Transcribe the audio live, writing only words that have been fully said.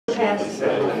Who's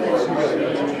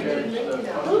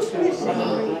missing?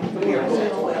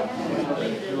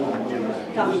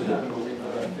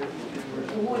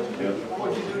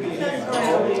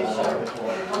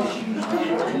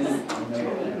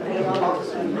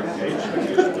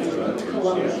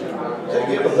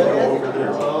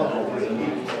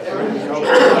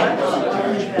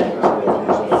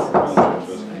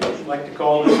 I'd like to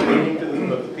call this meeting of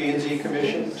the P&Z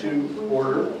Commission to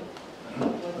order.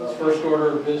 First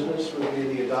order of business would be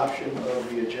the adoption of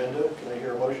the agenda. Can I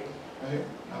hear a motion?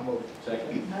 I'll move.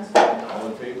 Second. All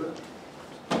in favor?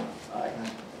 Aye.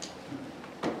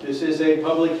 This is a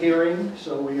public hearing,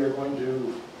 so we are going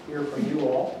to hear from you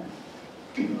all,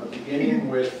 beginning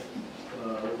with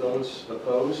those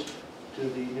opposed to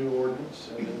the new ordinance,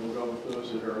 and then we'll go with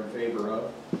those that are in favor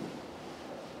of.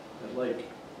 I'd like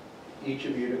each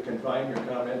of you to confine your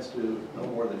comments to no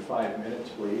more than 5 minutes,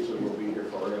 please, or we'll be here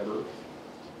forever.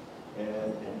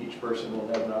 And each person will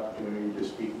have an opportunity to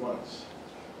speak once.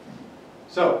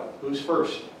 So, who's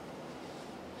first?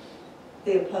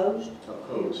 The opposed?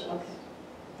 Opposed. Okay.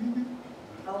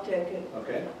 I'll take it.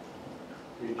 Okay.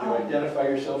 Could you identify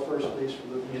yourself first, please, for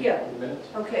the minutes?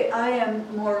 Okay, I am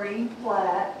Maureen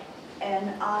Platt,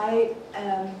 and I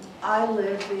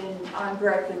live on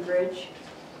Breckenridge,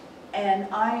 and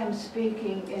I am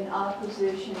speaking in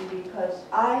opposition because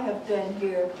I have been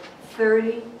here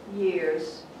 30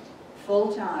 years,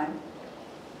 full-time,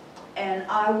 and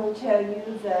I will tell you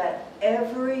that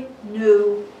every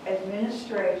new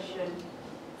administration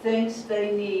thinks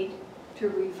they need to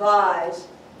revise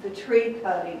the tree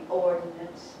cutting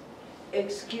ordinance.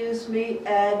 Excuse me,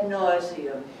 ad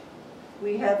nauseum.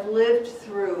 We have lived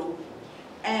through,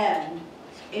 and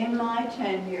in my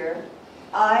tenure,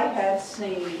 I have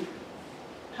seen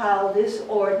how this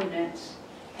ordinance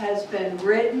has been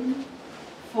written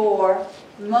for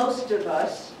most of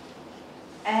us,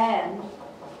 and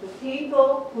the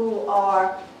people who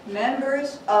are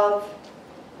members of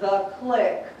the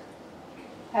clique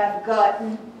have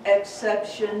gotten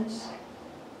exceptions,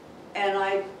 and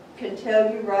I can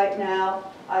tell you right now,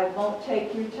 I won't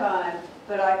take your time,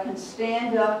 but I can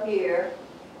stand up here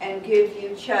and give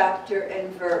you chapter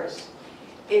and verse.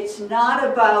 It's not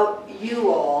about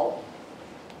you all,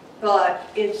 but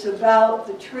it's about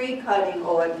the tree cutting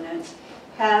ordinance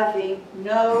having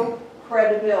no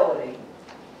credibility.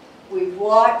 We've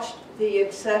watched the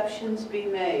exceptions be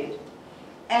made,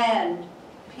 and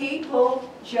people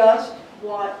just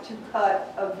want to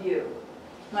cut a view.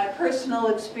 My personal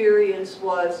experience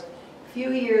was, a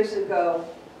few years ago,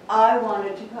 I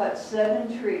wanted to cut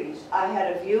 7 trees. I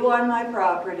had a view on my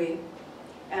property,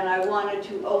 and I wanted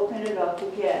to open it up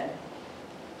again.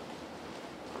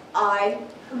 I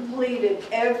completed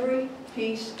every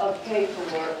piece of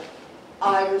paperwork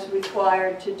I was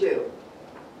required to do.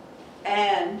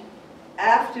 And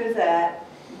after that,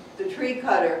 the tree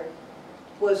cutter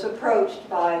was approached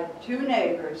by 2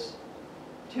 neighbors,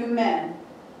 2 men,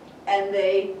 and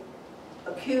they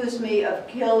accused me of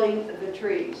killing the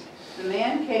trees. The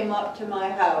man came up to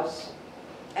my house,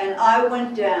 and I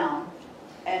went down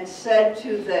and said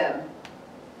to them,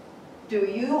 "Do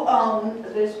you own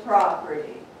this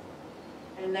property?"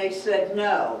 And they said,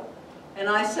 "No." And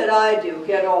I said, "I do,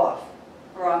 get off,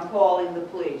 or I'm calling the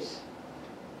police."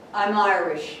 I'm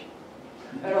Irish.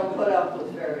 I don't put up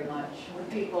with very much when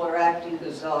people are acting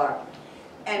bizarre.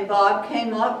 And Bob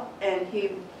came up, and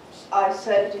I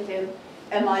said to him,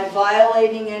 "Am I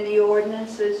violating any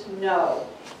ordinances?" "No."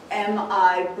 "Am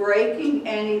I breaking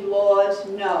any laws?"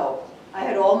 "No." I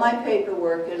had all my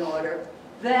paperwork in order.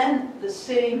 Then the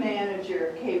city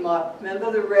manager came up.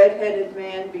 Remember the red-headed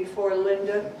man before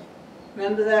Linda?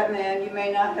 Remember that man? You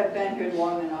may not have been here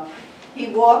long enough. He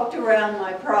walked around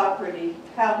my property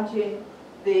counting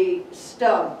the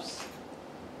stumps.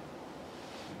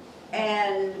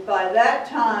 And by that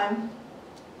time,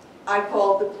 I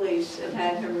called the police and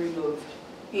had him removed.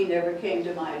 He never came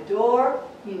to my door.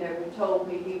 He never told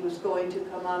me he was going to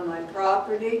come on my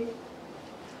property.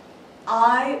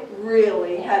 I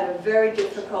really had a very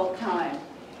difficult time.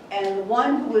 And the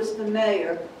one who was the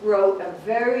mayor wrote a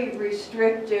very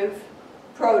restrictive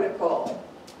protocol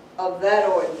of that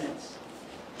ordinance,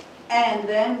 and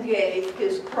then gave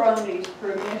his cronies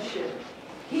permission.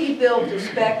 He built a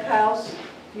spec house.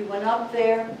 He went up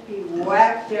there, he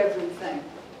whacked everything,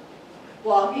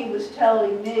 while he was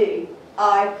telling me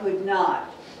I could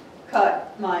not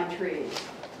cut my trees.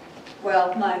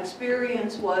 Well, my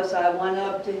experience was I went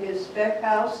up to his spec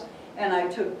house and I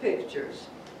took pictures.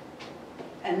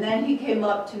 And then he came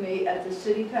up to me at the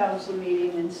city council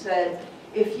meeting and said,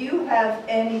 "If you have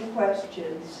any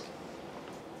questions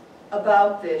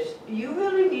about this, you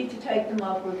really need to take them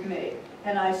up with me,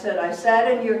 And I said, I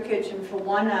sat in your kitchen for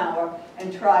 1 hour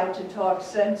and tried to talk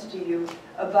sense to you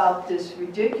about this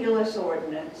ridiculous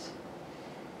ordinance,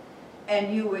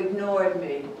 and you ignored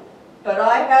me. But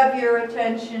I have your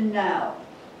attention now.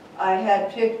 I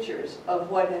had pictures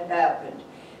of what had happened.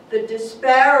 The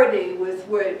disparity with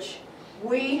which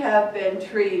we have been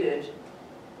treated,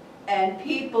 and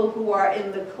people who are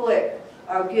in the clique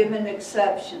are given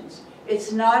exceptions.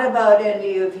 It's not about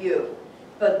any of you,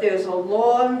 but there's a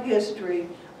long history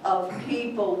of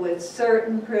people with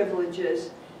certain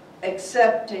privileges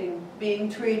accepting being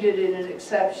treated in an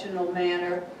exceptional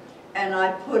manner, and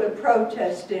I put a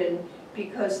protest in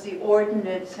because the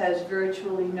ordinance has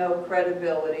virtually no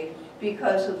credibility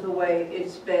because of the way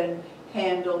it's been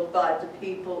handled by the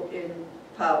people in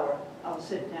power. I'll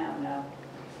sit down now.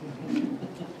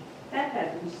 That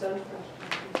had me so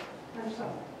frustrated. I'm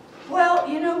sorry. Well,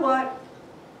 you know what?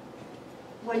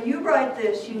 When you write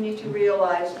this, you need to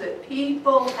realize that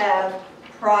people have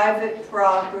private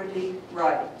property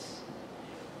rights.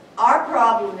 Our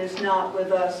problem is not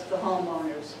with us, the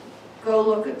homeowners. Go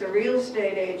look at the real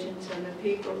estate agents and the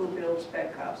people who build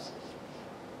spec houses.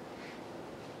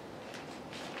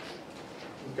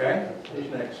 Okay, who's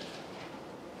next?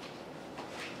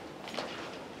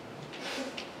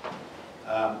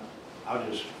 I'll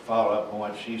just follow up on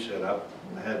what she said. I've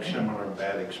had similar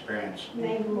bad experience.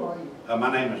 Name, who are you?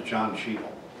 My name is John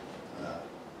Cheadle.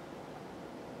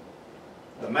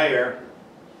 The mayor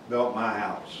built my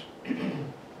house.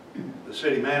 The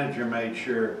city manager made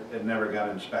sure it never got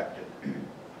inspected.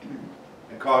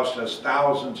 It cost us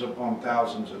thousands upon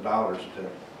thousands of dollars to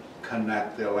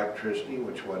connect the electricity,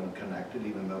 which wasn't connected,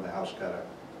 even though the house got a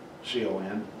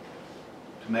CON.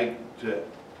 To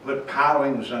put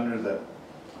pilings under the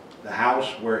house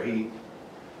where he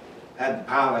had the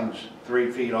pilings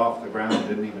 3 feet off the ground,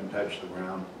 didn't even touch the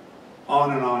ground.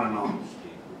 On and on and on.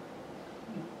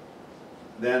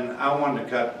 Then I wanted to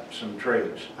cut some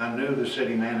trees. I knew the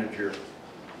city manager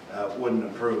wouldn't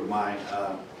approve my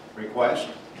request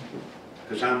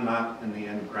because I'm not in the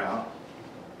in crowd.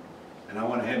 And I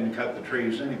went ahead and cut the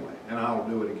trees anyway, and I'll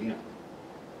do it again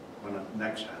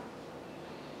next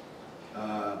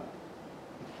time.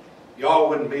 Y'all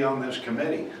wouldn't be on this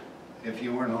committee if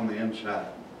you weren't on the inside,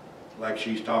 like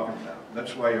she's talking about.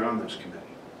 That's why you're on this committee.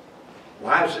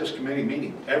 Why is this committee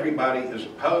meeting? Everybody is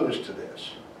opposed to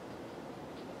this.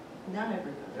 Not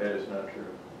everybody. That is not true.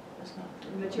 That's not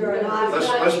true. Majority. I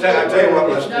tell you what,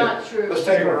 let's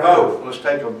take a vote. Let's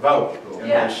take a vote in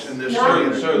this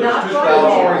Not- city. Sir, Not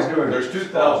there's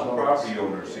 2,000 property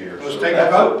owners here. Let's take a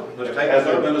vote. Let's take a Has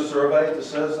there vote. been a survey that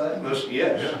says that?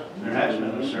 Yes, there has been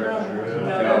a survey.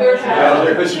 No, there's not.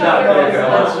 There's not.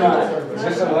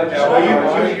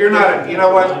 Well, you're not, you know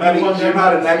what, buddy, you're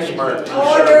not an expert in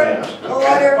Order, surveys.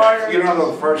 order, You don't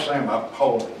know the first thing about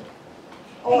polling.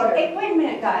 order. Hey, wait a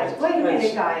minute, guys. Wait a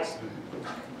minute, guys.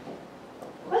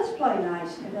 Let's play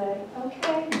nice today,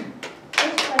 okay?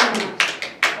 Let's play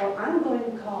nice. Or I'm going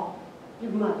to call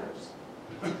your mothers.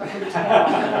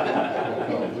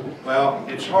 Well,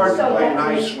 it's hard to So play that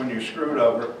nice means- when you're screwed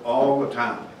over all the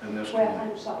time in this Well,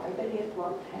 community. I'm sorry, but it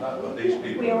won't happen. Not with these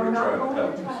people We who are are not trying to going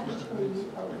help to you. try to screw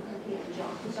you over again,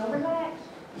 John. So relax.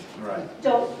 Right.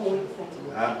 Don't point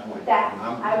fingers. I point. That,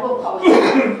 I'm- I will call you.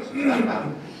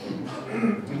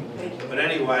 But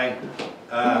anyway,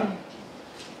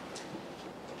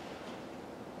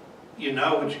 you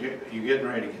know what you're getting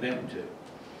ready to get into.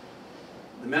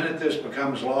 The minute this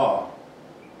becomes law,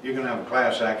 you're going to have a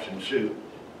class action suit,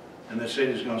 and the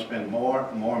city's going to spend more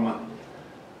and more money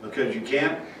because you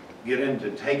can't get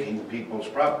into taking people's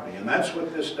property, and that's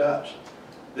what this does.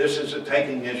 This is a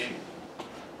taking issue.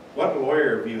 What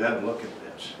lawyer have you had look at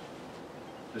this?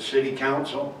 The city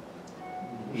council?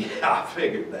 Yeah, I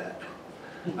figured that.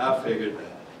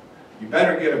 You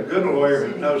better get a good lawyer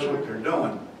who knows what they're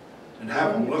doing and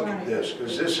have them look at this,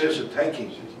 because this is a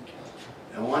taking.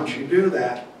 And once you do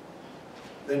that,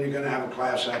 then you're going to have a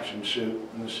class action suit,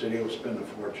 and the city will spend a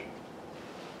fortune.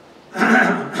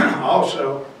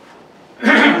 Also,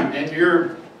 in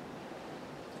your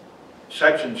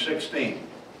section 16,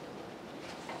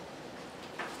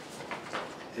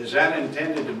 is that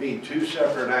intended to be two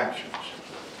separate actions?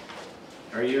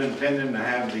 Are you intending to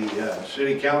have the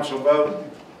city council vote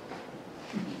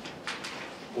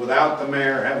without the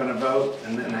mayor having a vote,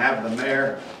 and then have the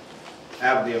mayor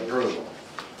have the approval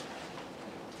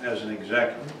as an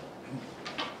executive?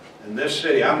 In this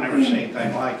city, I've never seen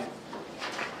anything like it.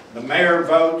 The mayor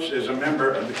votes as a member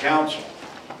of the council.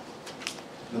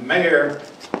 The mayor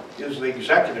is the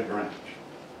executive branch.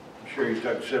 I'm sure you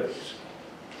took civics.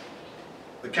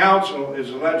 The council is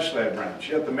the legislative branch,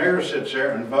 yet the mayor sits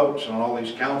there and votes on all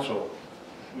these council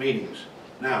meetings.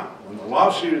 Now, when the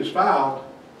lawsuit is filed,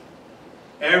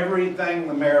 everything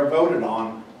the mayor voted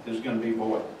on is gonna be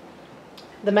void.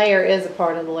 The mayor is a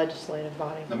part of the legislative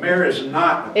body. The mayor is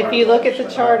not a part If of you look at the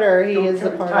legislature. charter, he is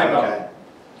a part Time of out.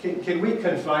 it. Can we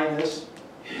confine this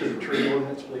to the tree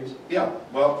ordinance, please? Yeah,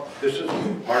 well, this is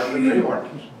part of the tree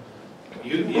ordinance.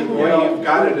 The way Well, you've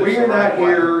got it is we're the right not way.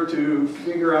 here to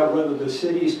figure out whether the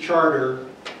city's charter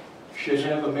should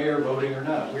have a mayor voting or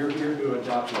not. We're here to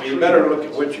adopt a Well, tree you better look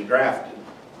ordinance. at what you drafted.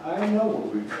 I know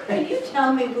what we, Can you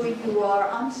tell me who you are?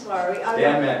 I'm sorry. I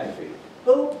Dan don't- McAfee.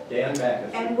 Who? Dan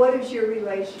McAfee. And what is your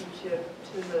relationship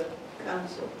to the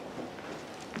council?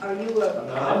 Are you I'm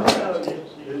not on the council.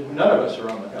 None of us are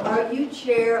on the council. Are you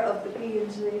chair of the P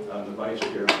and Z? I'm the vice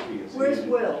chair of the P&Z. Where's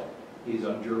Will? He's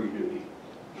on jury duty.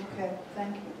 Okay,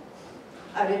 thank you.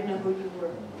 I didn't know who you were.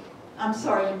 I'm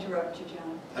sorry to interrupt you,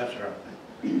 John. That's right.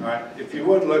 All right, if you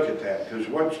would look at that, because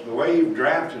the way you've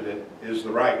drafted it is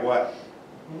the right way.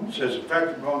 It says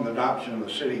effective upon the adoption of the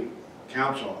city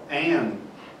council and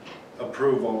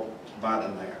approval by the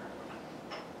mayor.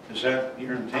 Is that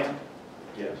your intent?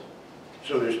 Yes.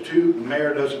 So there's two, the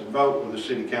mayor doesn't vote with the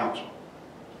city council.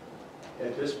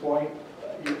 At this point,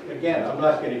 again, I'm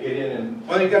not going to get in and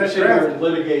Well, you got to sit here draft and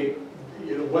litigate,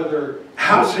 whether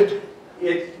How's it?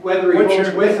 whether he What's votes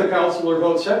your- with the council or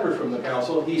votes separate from the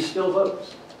council, he still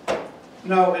votes.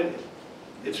 No,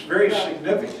 it's very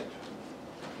significant.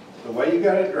 The way you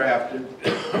got it drafted,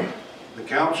 the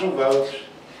council votes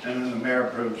and then the mayor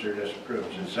approves or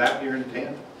disapproves. Is that your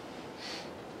intent?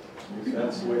 If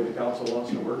that's the way the council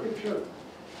wants to work it, sure.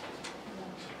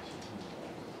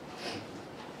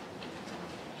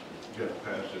 You gotta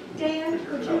pass it. Dan,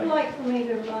 Figure would it you out. like for me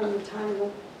to run the timer?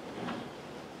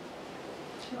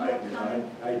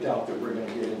 I doubt that we're going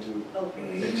to get into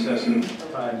Okay.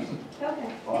 excessive time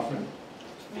Okay. often.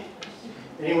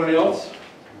 Anyone else?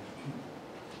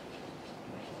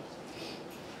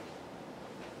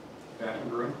 Back in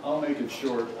the room. I'll make it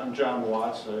short. I'm John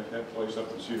Watts. I have a place up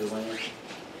in Cedar Lane.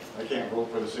 I can't vote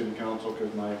for the city council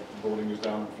because my voting is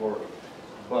down in Florida.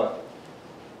 But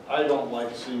I don't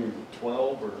like seeing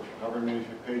 12 or however many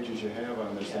pages you have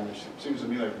on this thing. It seems to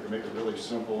me like we could make it really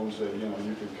simple and say, you know,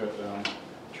 you could cut down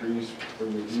trees for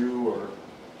your view or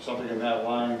something in that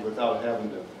line without having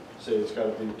to say it's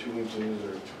got to be 2 inches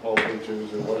or 12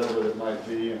 inches or whatever it might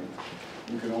be. And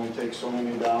you can only take so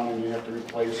many down and you have to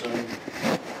replace them.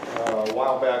 A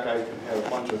while back, I had a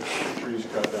bunch of trees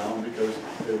cut down because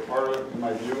they were part of it, in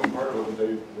my view, and part of it was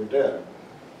they were dead.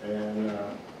 And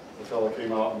the fellow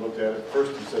came out and looked at it.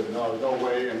 First he said, no, there's no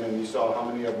way, and then he saw how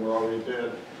many of them were already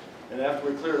dead. And after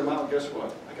we cleared them out, guess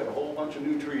what? I got a whole bunch of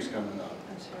new trees coming up.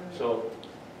 So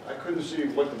I couldn't see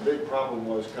what the big problem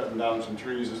was cutting down some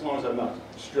trees, as long as I'm not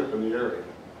stripping the area.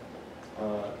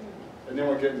 And then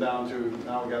we're getting down to,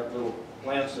 now we got little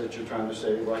plants that you're trying to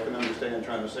save. Well, I can understand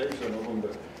trying to save some of them,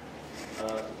 but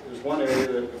there's one area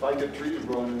that if I get trees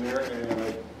growing in there and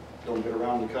I don't get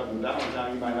around to cutting them down, now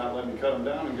you might not let me cut them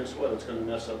down, and guess what? It's going to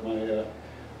mess up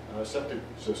my septic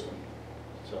system.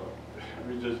 So, I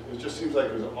mean, it just seems like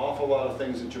there's an awful lot of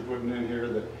things that you're putting in here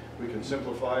that we can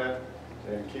simplify it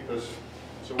and keep us,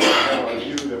 so we can have our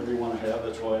view that we want to have.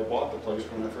 That's why I bought the place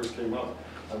when I first came up.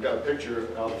 I've got a picture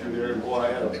out through there, and boy,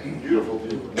 I had a beautiful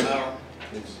view. Now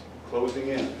it's closing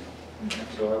in.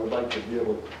 So I would like to be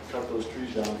able to cut those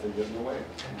trees down if they get in the way.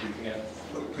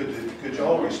 Could you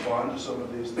all respond to some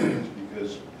of these things?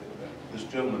 Because this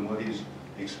gentleman, what he's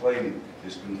explaining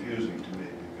is confusing to me,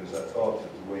 because I thought that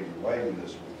the way you're writing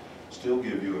this would still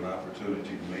give you an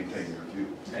opportunity to maintain your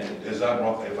view. And Is that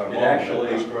wrong? If I'm wrong, actually-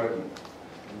 please correct me.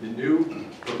 the new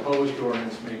proposed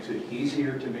ordinance makes it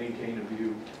easier to maintain a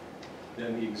view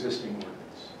than the existing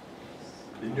ordinance.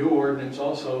 The new ordinance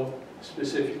also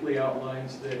specifically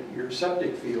outlines that your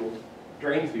septic field,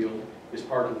 drain field, is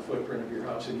part of the footprint of your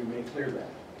house, and you may clear that.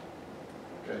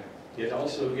 Okay. It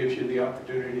also gives you the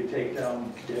opportunity to take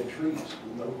down dead trees,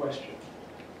 with no question.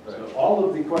 So Right. all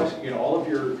of the questions, all of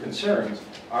your concerns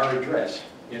are addressed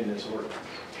in this ordinance.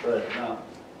 Right. Now,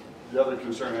 the other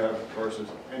concern I have, of course, is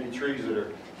any trees that are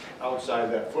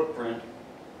outside that footprint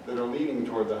that are leaning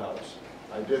toward the house.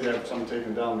 I did have some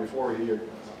taken down before he had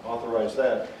authorized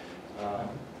that.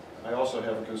 I also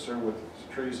have a concern with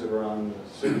trees that are on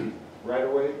the city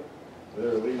right-of-way that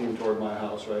are leaning toward my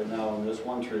house right now, and this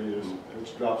one tree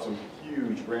it's dropped some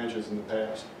huge branches in the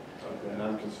past. And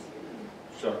I'm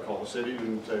should I call the city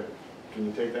and say, can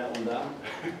you take that one down?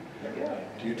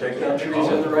 Do you take down trees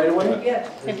in the right of way?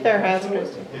 Yes. If they're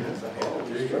hazardous.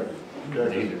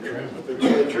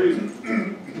 The trees,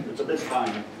 it's a big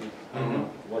pine. I don't know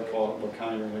what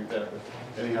kind or anything like that,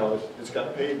 but anyhow, it's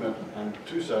got pavement on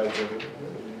 2 sides of it,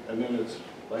 and then it's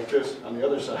like this on the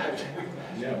other side.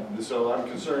 Yeah. So I'm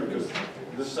concerned because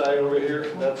this side over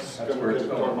here, that's That's gonna where it's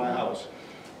get toward going. my house.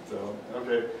 So,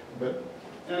 okay, but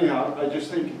anyhow, I just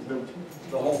think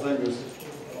the whole thing is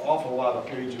an awful lot of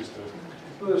pages to,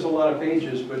 Well, there's a lot of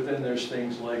pages, but then there's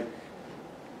things like,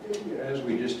 as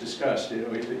we just discussed,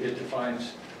 it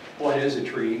defines what is a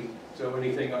tree. So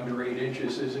anything under 8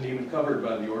 inches isn't even covered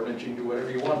by the ordinance. You can do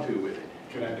whatever you want to with it.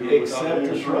 can I do it without Except any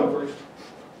the shrubbery?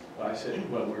 I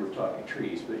said, well, we were talking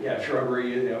trees, but yeah,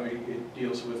 shrubbery, it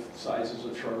deals with sizes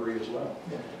of shrubbery as well.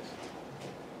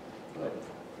 But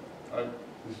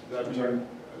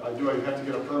Do I have to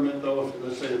get a permit though, if,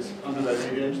 let's say it's under that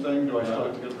 8-inch thing, do I still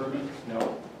have to get a permit?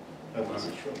 no,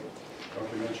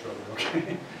 Okay, that's shrubbery,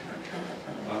 okay.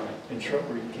 And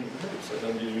shrubbery you can't move, so it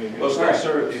doesn't do you any Well, good.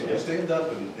 sir, if you stand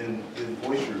up and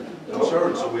voice your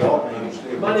concern so we all can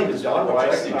understand. My name is John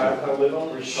Weiss. Protecting I you. live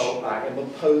on Ridge Pole. I am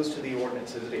opposed to the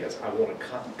ordinance as it is. I want to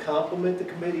compliment the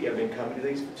committee. I've been coming to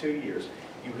these for 2 years.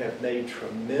 You have made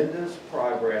tremendous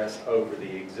progress over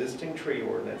the existing tree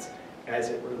ordinance as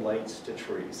it relates to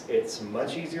trees. It's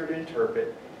much easier to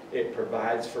interpret. It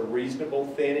provides for reasonable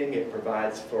thinning. It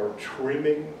provides for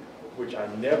trimming, which I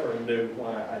never knew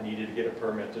why I needed to get a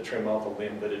permit to trim off a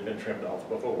limb that had been trimmed off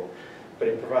before. But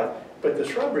it provides, but the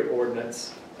shrubbery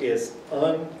ordinance is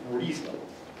unreasonable.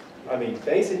 I mean,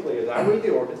 basically, as I read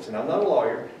the ordinance, and I'm not a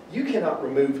lawyer, you cannot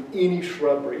remove any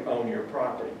shrubbery on your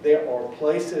property. There are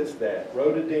places that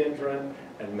rhododendron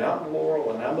and mountain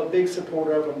laurel, and I'm a big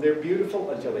supporter of them, they're beautiful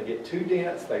until they get too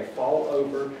dense, they fall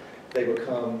over, they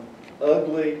become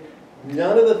ugly.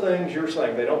 None of the things you're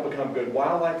saying, they don't become good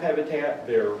wildlife habitat,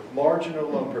 they're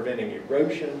marginal on preventing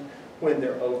erosion when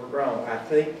they're overgrown. I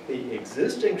think the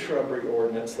existing shrubbery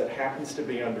ordinance that happens to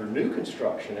be under new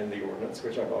construction in the ordinance,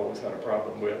 which I've always had a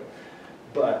problem with,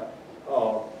 but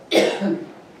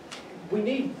we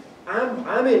need, I'm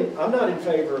not in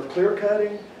favor of clear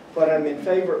cutting, but I'm in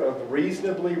favor of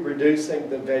reasonably reducing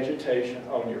the vegetation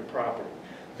on your property.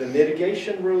 The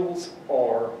mitigation rules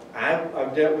are,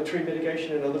 I've dealt with tree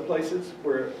mitigation in other places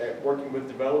where working with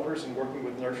developers and working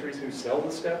with nurseries who sell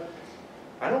the stuff.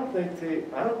 I don't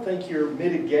think your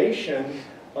mitigation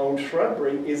on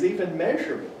shrubbery is even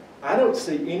measurable. I don't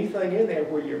see anything in there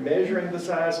where you're measuring the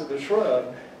size of the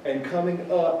shrub and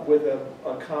coming up with a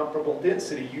comparable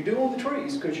density. You do on the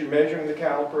trees because you're measuring the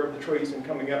caliper of the trees and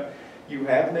coming up. You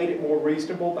have made it more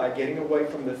reasonable by getting away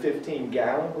from the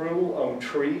 15-gallon rule on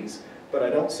trees, but I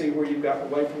don't see where you've gotten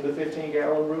away from the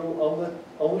 15-gallon rule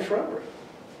on the shrubbery,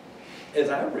 as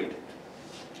I read it.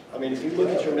 I mean, if you look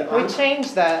at your... We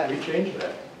changed that. we changed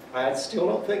that. I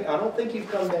don't think you've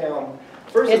come down...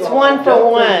 First of It's all, one I for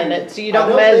don't one. think It's, you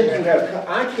don't I don't think measure.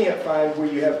 I can't find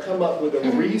where you have come up with a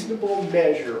reasonable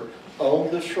measure on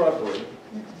the shrubbery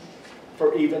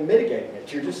for even mitigating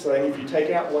it. You're just saying if you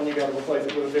take out one, you got to replace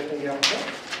it with a 15-gallon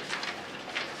plant.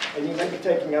 And you may be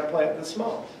taking out a plant that's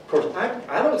small. Of course,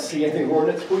 I don't see any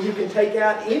ordinance where you can take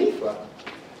out anything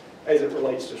as it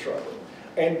relates to shrubbery.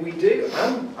 And we do.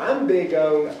 I'm big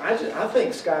on, I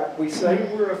think, Scott, we say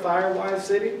we're a fire-wise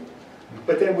city,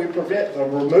 but then we prevent the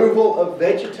removal of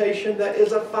vegetation that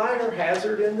is a fire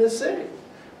hazard in this city.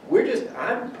 We're just,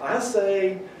 I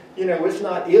say, you know, it's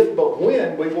not if but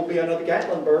when we will be another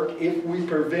Gatlinburg if we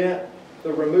prevent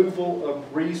the removal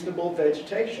of reasonable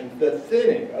vegetation, the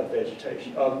thinning of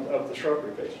vegetation, of the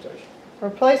shrubbery vegetation.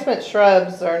 Replacement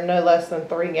shrubs are no less than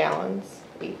 3 gallons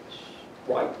each.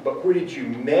 Right, but where did you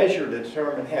measure to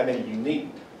determine how many you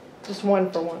need? Just one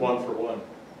for one. One for one.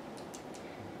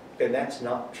 And that's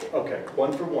not true. Okay,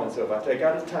 1 for 1. So if I take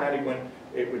out a tiny one,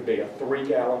 it would be a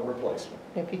 3-gallon replacement.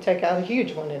 If you take out a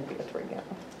huge one, it'd be a 3 gallon.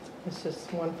 It's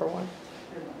just one for one.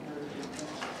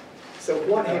 So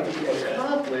what have you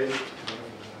accomplished?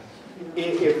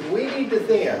 If we need to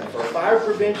thin for fire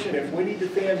prevention, if we need to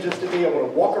thin just to be able to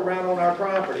walk around on our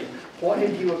property, what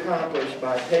have you accomplished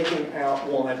by taking out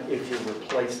one if you're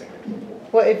replacing it with one?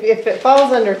 Well, if it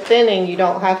falls under thinning, you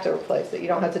don't have to replace it. You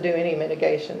don't have to do any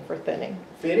mitigation for thinning.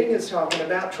 Thinning is talking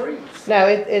about trees. No,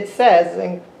 it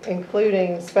says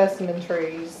including specimen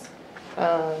trees.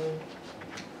 Hold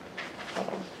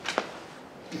on.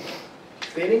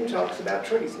 Thinning talks about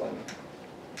trees, Lynn.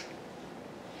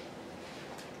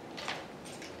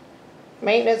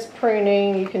 Maintenance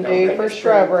pruning you can No, do for maintenance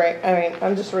shrubbery. I mean,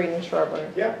 I'm just reading shrubbery.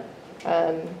 Yeah.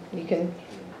 You can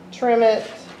trim it.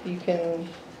 You can.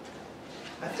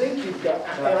 I think you've got,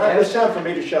 and it's time for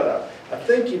me to shut up. I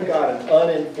think you've got an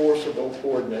unenforceable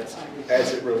ordinance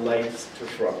as it relates to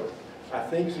shrubbery. I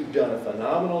think you've done a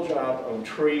phenomenal job on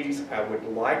trees. I would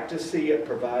like to see it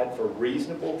provide for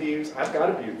reasonable views. I've got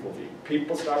a beautiful view.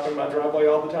 People stop in my driveway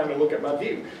all the time and look at my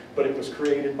view, but it was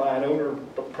created by an owner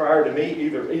prior to me,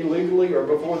 either illegally or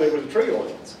before there was a tree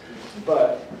ordinance.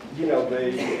 But, you know,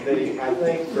 I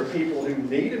think for people who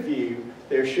need a view,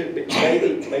 there should be,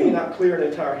 maybe not clear an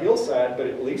entire hillside, but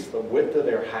at least the width of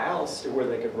their house to where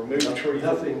they could remove trees.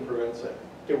 Nothing prevents that.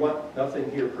 Do what?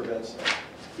 Nothing here prevents that.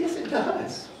 Yes, it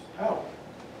does. How?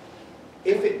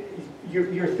 If it, you're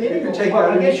thinning. You can take well,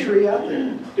 out I any guess tree out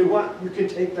there. Do what? You can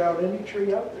take out any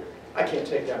tree out there. I can't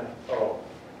take down,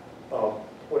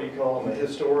 what do you call them, a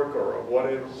historic or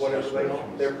whatever they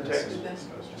are, they're protected.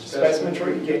 Specimen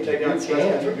tree, you can't take down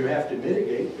specimen tree. You have to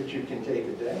mitigate, but you can take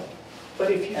it down.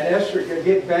 But if you, And Esther,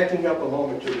 backing up a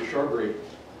moment to the shrubbery,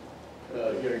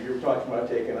 you were talking about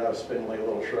taking out a spindly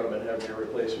little shrub and having to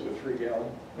replace it with 3 gallon.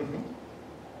 Mhm.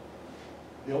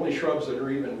 The only shrubs that are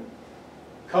even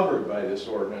covered by this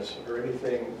ordinance are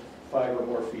anything 5 or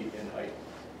more feet in height.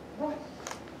 Right.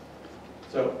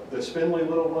 So the spindly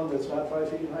little one that's not 5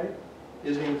 feet in height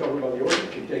isn't even covered by the ordinance.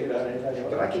 You can take it out anytime you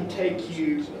want. But I can take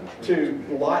you to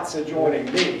lots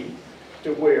adjoining me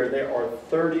to where there are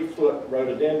 30-foot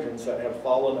rhododendrons that have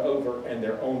fallen over and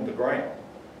they're on the ground.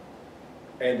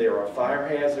 And they're a fire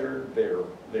hazard,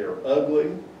 they're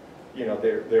ugly, you know,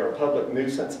 they're a public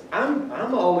nuisance. I'm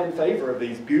all in favor of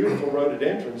these beautiful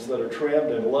rhododendrons that are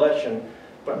trimmed and lush,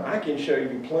 but I can show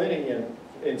you plenty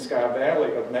in Sky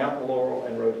Valley of mountain laurel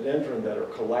and rhododendron that are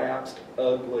collapsed,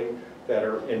 ugly, that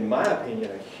are, in my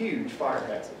opinion, a huge fire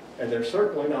hazard. And they're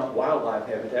certainly not wildlife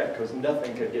habitat because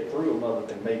nothing could get through them other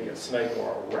than maybe a snake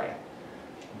or a rat.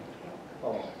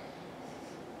 Oh.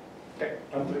 Okay,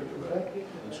 I'm through with that.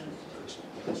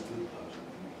 That's good.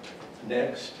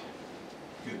 Next.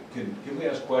 Can we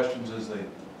ask questions as they,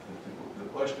 the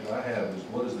question I have is,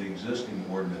 what does the existing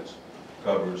ordinance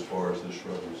cover as far as this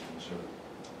shrubbery is concerned?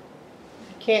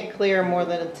 Can't clear more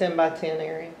than a 10 by 10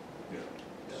 area. Yeah,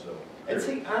 so. And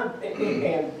see,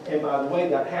 and by the way,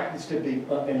 that happens to be,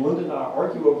 and Linda and I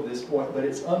argue over this point, but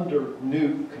it's under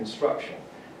new construction.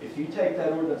 If you take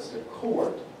that ordinance to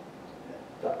court,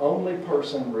 the only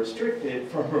person restricted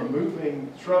from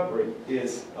removing shrubbery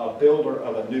is a builder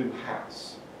of a new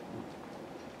house.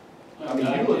 I mean,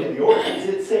 you look at the ordinance,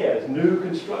 it says new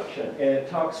construction, and it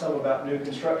talks some about new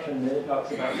construction, and then it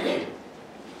talks about shrubbery.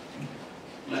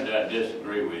 Linda, I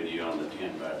disagree with you on the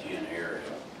 10 by 10 area.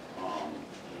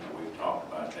 We've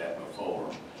talked about that before.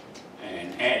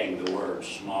 And adding the word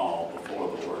small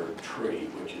before the word tree,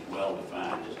 which is well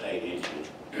defined as 8 inches,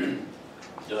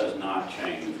 does not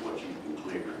change what you can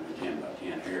clear in a 10 by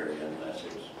 10 area unless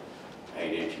it's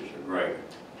 8 inches or greater.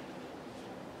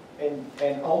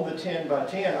 And on the 10 by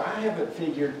 10, I haven't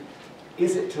figured,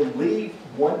 is it to leave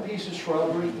one piece of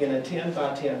shrubbery in a 10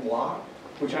 by 10 block,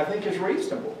 which I think is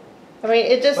reasonable. I mean,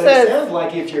 it just But it says, sounds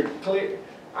like if you're clear,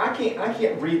 I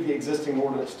can't read the existing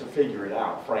ordinance to figure it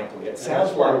out, frankly. It sounds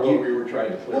That's part like of what you. we were trying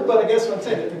to clear. Well, but I guess what I'm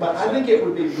saying, but I think it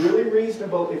would be really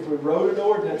reasonable if we wrote an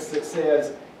ordinance that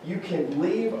says you can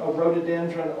leave a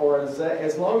rhododendron or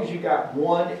as long as you got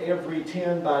one every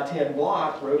 10 by 10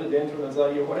 block, rhododendron,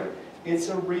 azalea, whatever, it's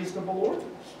a reasonable ordinance.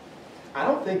 I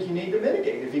don't think you need to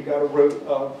mitigate. If you've got a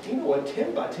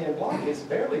 10 by 10 block is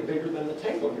barely bigger than the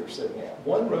table you're sitting at.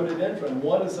 One rhododendron,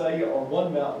 one azalea, or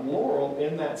one mountain laurel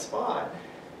in that spot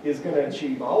is going to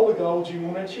achieve all the goals you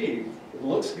want to achieve. It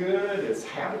looks good, it's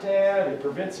habitat, it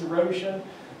prevents erosion,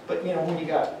 but you know, when you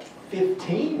got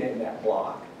 15 in that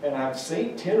block, and I've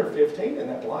seen 10 or 15 in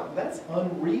that block, that's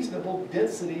unreasonable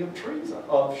density of trees,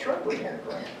 of shrubbery on the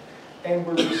ground. And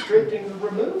we're restricting the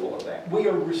removal of that. We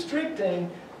are restricting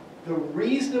the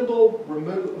reasonable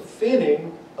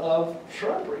thinning of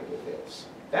shrubbery with this.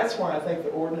 That's why I think the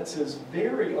ordinance is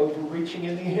very overreaching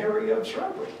in the area of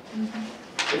shrubbery.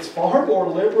 Mm-hmm. It's far more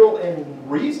liberal and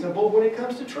reasonable when it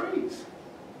comes to trees.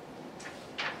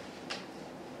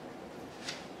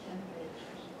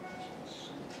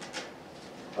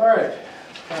 All right,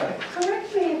 fine.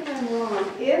 Correct me if I'm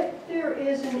wrong, if there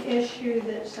is an issue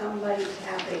that somebody's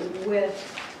having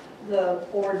with the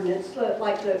ordinance,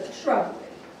 like the shrubbery,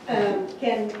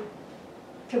 can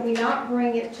we not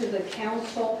bring it to the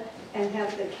council and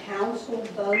have the council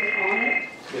vote on it?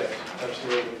 Yes,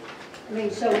 absolutely. I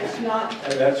mean, so it's not,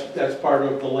 And that's part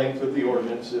of the length of the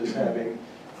ordinance is having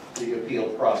the appeal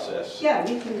process. yeah,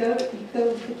 you can go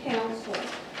to the council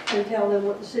and tell them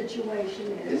what the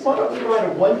situation is. Why don't we write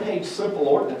a one-page simple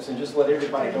ordinance and just let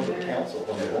everybody go to the council?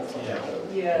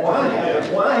 Yeah.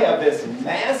 Why have this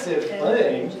massive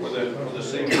thing? For the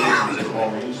same reasons that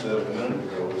Maureen said a minute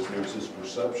ago, is the there's this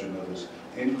perception of this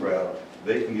in-crowd,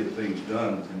 they can get things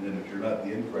done, and then if you're not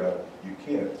the in-crowd, you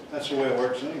can't. That's the way it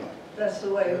works anyway. That's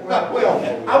the way it works.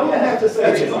 Well, I would have to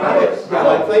say, I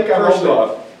don't think I'm First on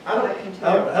off, I don't, I can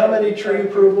tell. how many tree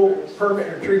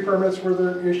tree permits were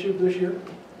there issued this year?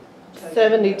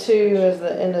 72 is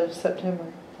the end of September.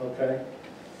 Okay,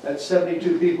 that's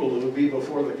 72 people who will be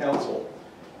before the council.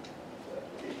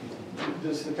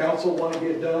 Does the council want to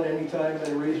get done anytime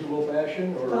in a reasonable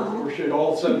fashion, or should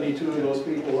all 72 of those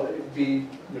people be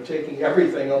taking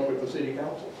everything up with the city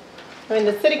council? I mean,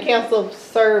 the city council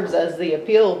serves as the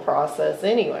appeal process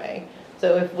anyway.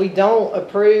 So if we don't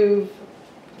approve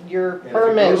your And if it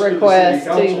permit goes to the request city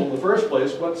council in to, the first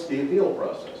place, what's the appeal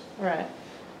process? right.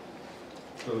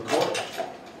 To the court.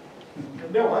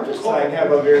 no, I'm just saying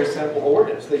have a very simple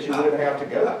ordinance that you wouldn't have to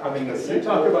go. I mean, the You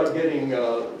talk about getting,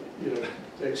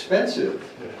 expensive.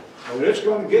 Well, it's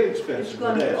gonna get expensive, It's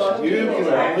gonna yes. cost You you can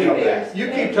exactly. believe that. You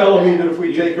keep telling me that if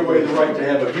we take away the right to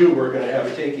have a view, we're gonna have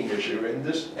a taking issue, and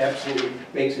this absolutely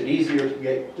makes it easier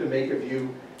to make a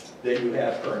view than you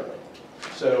have currently.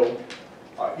 So,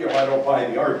 I don't buy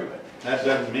the argument. That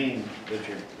doesn't mean that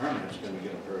your permit's gonna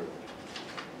get approved.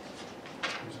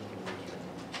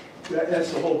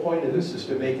 That's the whole point of this, is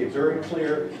to make it very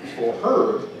clear for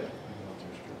her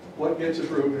what gets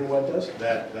approved and what doesn't.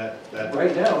 That,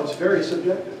 Right now, it's very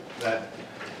subjective.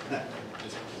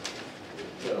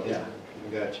 So, yeah,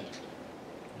 I got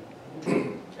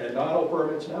you. and not all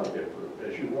permits now get approved,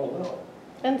 as you well know.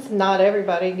 And it's not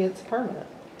everybody gets a permit,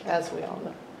 as we all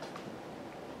know.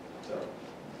 So,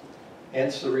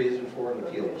 hence the reason for an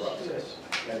appeal process.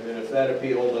 And then if that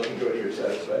appeal doesn't go to your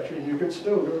satisfaction, you can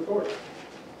still go to court.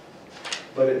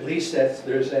 But at least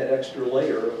there's that extra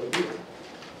layer of appeal.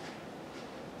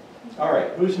 All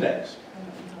right, who's next?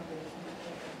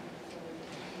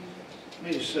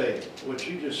 Let me just say, what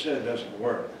you just said doesn't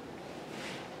work.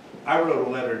 I wrote a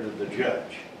letter to the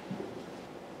judge.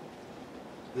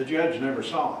 The judge never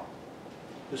saw it.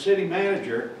 The city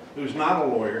manager, who's not a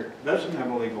lawyer, doesn't have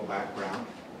a legal background,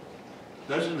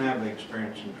 doesn't have the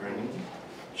experience and training,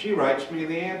 she writes me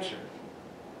the answer,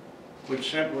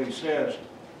 which simply says,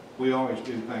 we always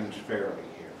do things fairly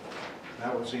here.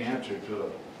 That was the answer to a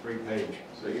 3-page.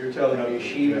 So you're telling me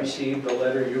she received the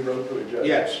letter you wrote to a judge?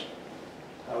 Yes,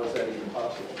 How is that even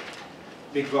possible?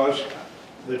 because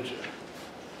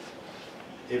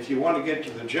if you want to get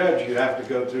to the judge, you have to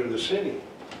go through the city.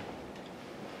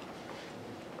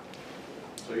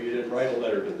 So you didn't write a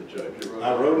letter to the judge? You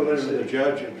I wrote a letter to the city.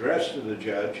 judge, addressed to the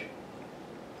judge.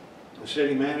 The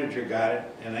city manager got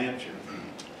it and answered.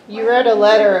 You wrote a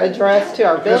letter addressed to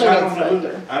our Because building I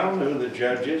inspector. don't know who the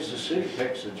judge is, the city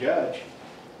picks the judge.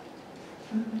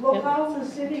 Well, call the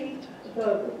city,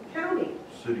 the county,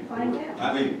 City find court. out.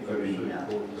 I mean,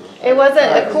 It wasn't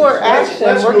a court action.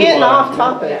 let's We're move getting on. off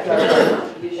topic.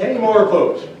 Any more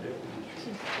opposed?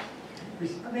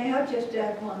 I mean, I'll just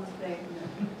add one thing.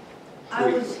 I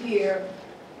was here,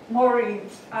 Maureen,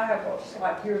 I have a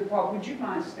slight hearing problem. Would you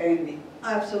mind standing?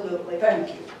 absolutely. Thank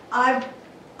you.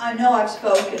 I know I've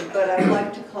spoken, but I'd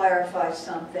like to clarify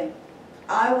something.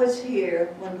 I was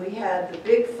here when we had the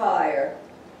big fire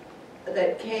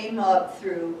that came up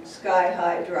through Sky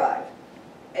High Drive.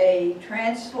 A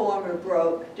transformer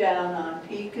broke down on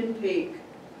Peak and Peak,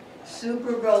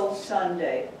 Super Bowl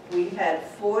Sunday. We had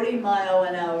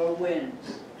 40-mile-an-hour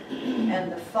winds,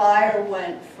 and the fire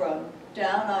went from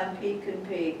down on Peak and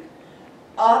Peak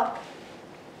up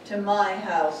to my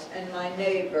house and my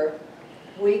neighbor.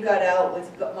 We got out with,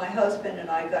 my husband and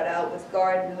I got out with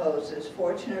garden hoses.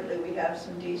 Fortunately, we have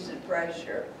some decent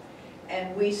pressure.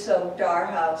 And we soaked our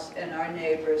house and our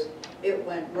neighbors. It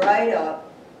went right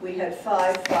up. We had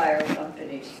 5 fire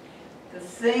companies. The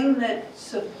thing that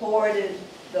supported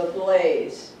the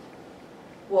blaze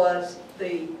was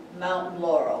the Mountain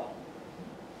Laurel.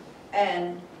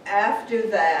 And after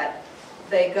that,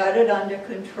 they got it under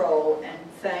control, and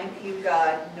thank you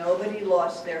God, nobody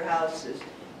lost their houses.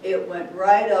 It went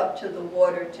right up to the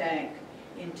water tank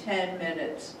in 10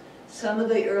 minutes. Some of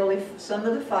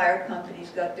the fire companies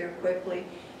got there quickly,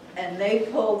 and they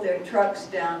pulled their trucks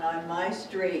down on my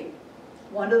street.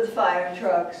 One of the fire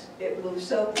trucks, it moved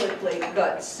so quickly, it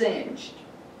got singed.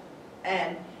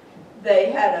 And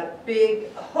they had a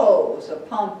big hose, a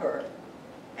pumper,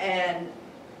 and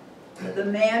the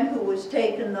man who was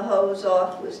taking the hose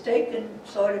off was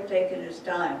sort of taking his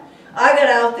time. I got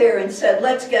out there and said,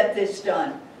 let's get this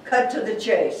done. Cut to the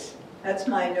chase. That's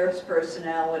my nurse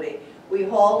personality. We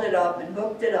hauled it up and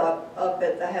hooked it up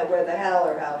at where the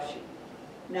Haller House.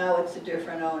 Now it's a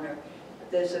different owner.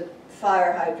 There's a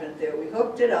fire hydrant there. We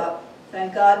hooked it up.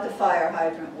 Thank God the fire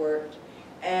hydrant worked.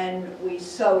 And we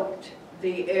soaked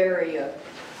the area.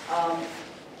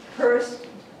 First,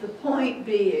 the point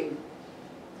being,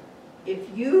 if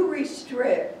you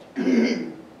restrict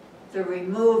the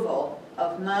removal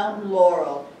of mountain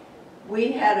laurel,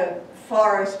 we had a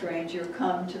forest ranger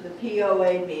come to the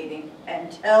POA meeting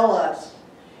and tell us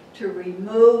to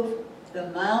remove the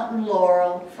mountain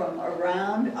laurel from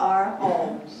around our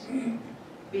homes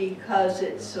because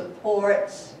it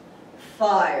supports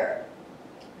fire.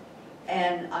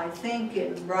 And I think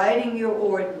in writing your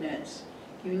ordinance,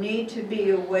 you need to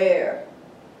be aware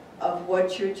of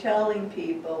what you're telling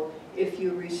people if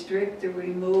you restrict the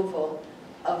removal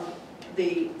of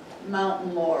the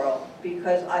mountain laurel,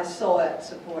 because I saw it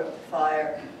support the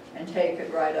fire and take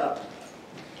it right up.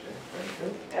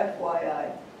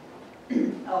 FYI.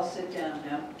 I'll sit down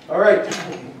now. All right.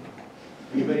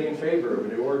 Anybody in favor of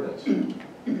a new ordinance?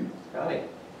 Connie?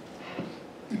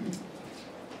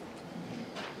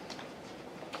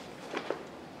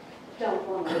 Don't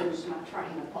want to lose my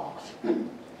train of thought.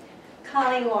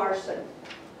 Connie Larson,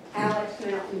 Alex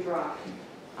Mountain Drive.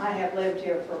 I have lived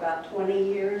here for about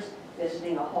 20 years,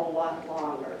 visiting a whole lot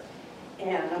longer.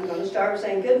 And I'm going to start with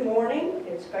saying good morning.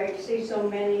 It's great to see so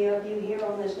many of you here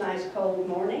on this nice cold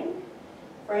morning.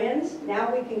 Friends,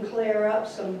 now we can clear up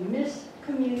some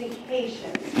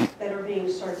miscommunications that are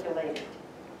being circulated.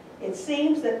 It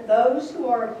seems that those who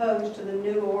are opposed to the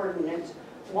new ordinance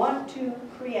want to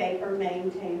create or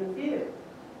maintain a view.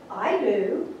 I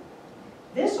do.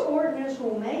 This ordinance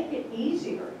will make it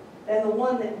easier than the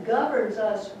one that governs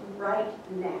us right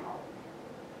now.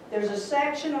 There's a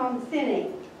section on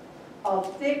thinning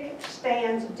of thick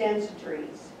stands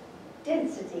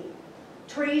density.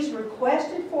 Trees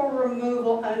requested for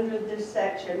removal under this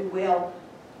section will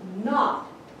not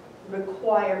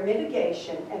require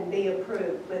mitigation and be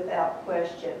approved without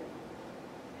question.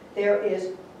 There is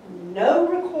no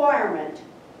requirement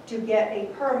to get a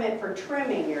permit for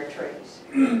trimming your trees.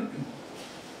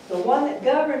 The one that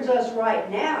governs us right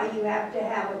now, you have to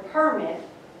have a permit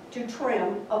to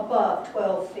trim above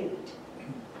 12 feet.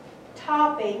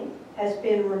 Topping has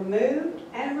been removed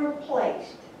and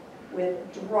replaced with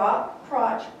drop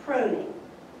crotch pruning.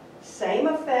 Same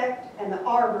effect, and the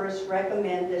arborists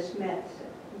recommend this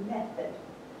method.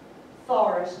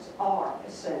 Forests are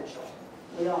essential.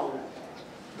 We all know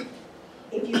that.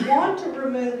 If you want to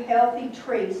remove healthy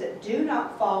trees that do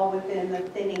not fall within the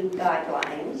thinning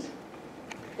guidelines,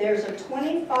 there's a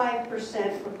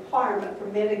 25% requirement for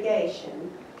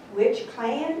mitigation, which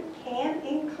can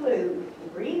include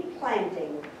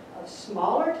replanting of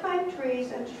smaller type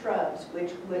trees and shrubs,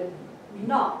 which would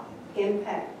not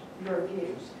impact your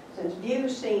views, since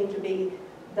views seem to be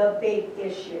the big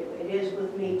issue. It is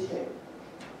with me too.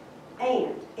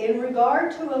 And in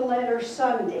regard to a letter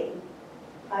Sunday,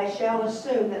 I shall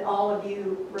assume that all of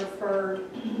you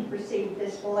received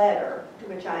this letter to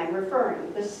which I am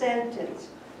referring. The sentence,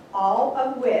 all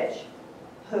of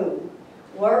whom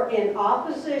were in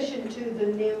opposition to the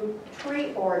new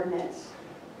tree ordinance.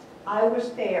 I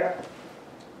was there.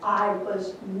 I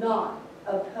was not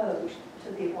opposed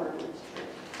to the ordinance.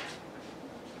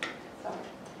 So,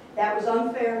 that was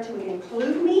unfair to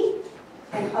include me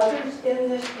and others in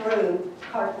this room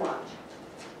carte blanche.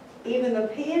 Even the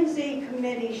P&Z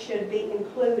committee should be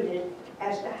included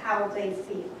as to how they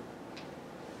feel.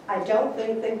 I don't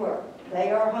think they were.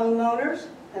 They are homeowners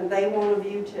and they want a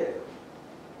view too.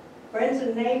 Friends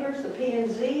and neighbors, the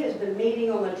P&Z has been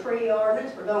meeting on the tree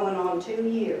ordinance for going on 2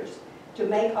 years to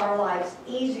make our lives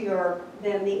easier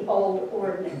than the old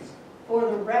ordinance. For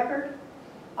the record,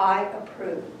 I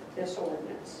approve this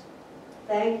ordinance.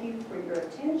 Thank you for your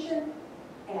attention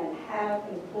and have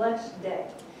a blessed day,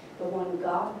 the one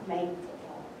God made for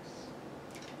all of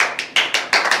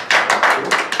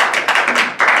us.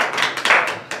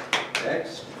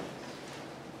 Next.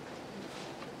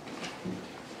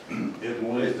 Ed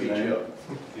Moyes, the name.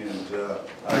 And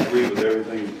I agree with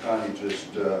everything that Connie just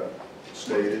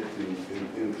stated.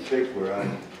 In particular,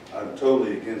 I'm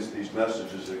totally against these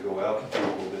messages that go out to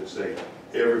people that say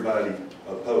everybody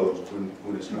opposed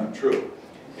when it's not true.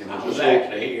 And I was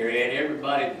actually here, and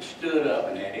everybody that stood up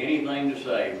and had anything to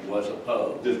say was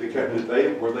opposed.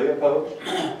 Were they opposed?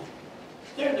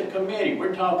 They're the committee.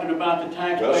 We're talking about the Well,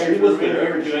 taxpayers she was who are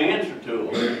there. here to answer to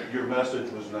them. Your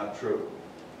message was not true.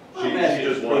 My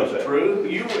message was that. true.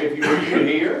 If you were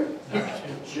here,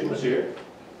 She was here.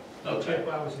 okay.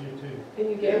 I was here too. Can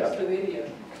you give us the video?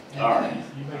 All right.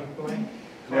 You make a blank.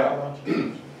 Now,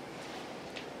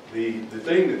 the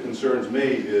thing that concerns me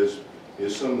is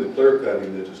some of the clear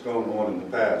cutting that has gone on in the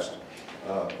past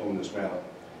on this mountain,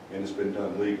 and it's been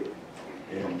done legally.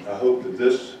 And I hope that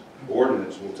this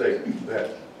ordinance will take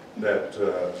that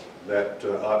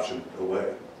option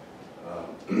away.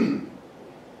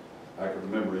 I can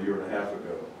remember a year and a half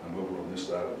ago, I'm over on this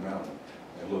side of the mountain,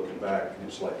 and looking back,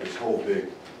 it's like this whole big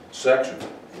section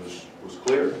was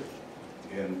cleared.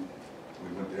 And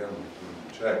we went down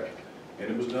and checked, and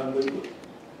it was done legally.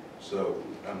 So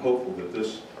I'm hopeful that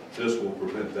this will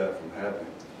prevent that from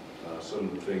happening. Some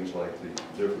of the things like the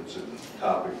difference in the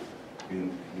topic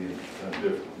being done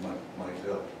different might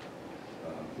help.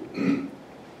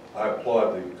 I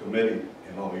applaud the committee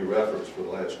and all your efforts for the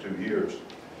last 2 years,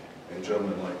 and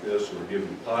gentlemen like this who are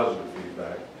giving positive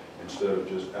feedback instead of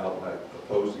just outright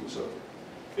opposing something.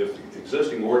 If the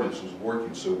existing ordinance was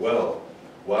working so well,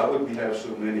 why would we have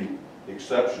so many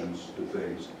exceptions to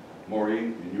things?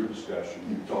 Maureen, in your discussion,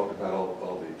 you talked about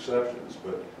all the exceptions,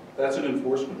 but that's an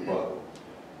enforcement problem.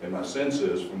 And my sense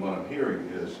is, from what I'm hearing,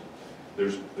 is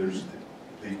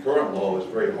the current law is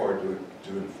very hard to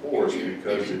enforce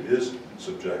because it is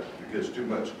subjective. It gives too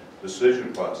much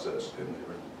decision process in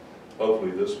there.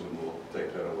 Hopefully this one will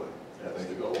take that away. That's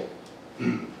the goal.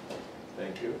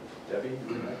 Thank you. Debbie,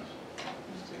 you're next.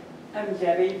 I'm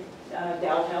Debbie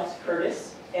Dalhouse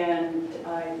Curtis, and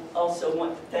I also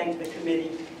want to thank the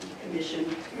commission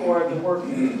for the work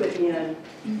you put in.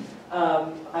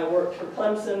 I worked for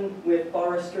Clemson with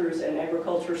foresters and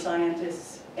agriculture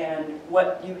scientists, and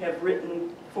what you have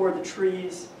written for the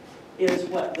trees is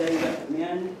what they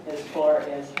recommend as far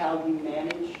as how you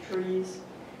manage trees.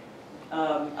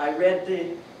 I read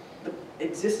the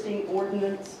existing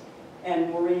ordinance, and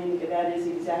Maureen, that is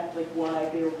exactly why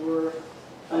there were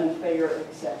unfair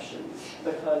exceptions,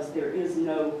 because there is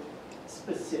no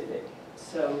specific.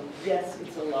 So yes,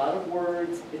 it's a lot of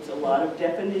words, it's a lot of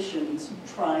definitions,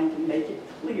 trying to make it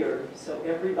clear so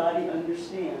everybody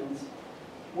understands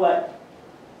what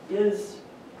is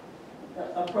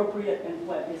appropriate and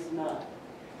what is not.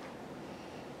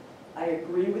 I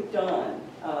agree with Don.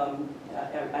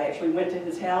 I actually went to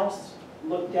his house,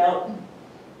 looked out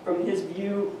from his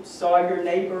view, saw your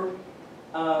neighbor.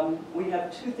 We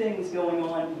have two things going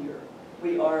on here.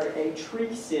 We are a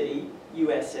tree city,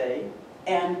 USA,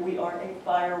 and we are a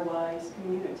fire-wise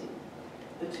community.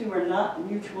 The two are not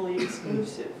mutually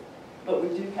exclusive, but we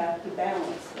do have to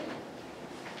balance them.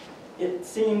 It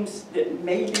seems that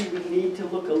maybe we need to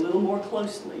look a little more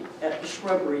closely at the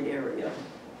shrubbery area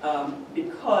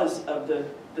because of the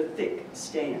thick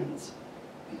stands.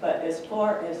 But as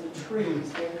far as the trees,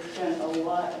 there has been a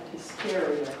lot of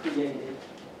hysteria created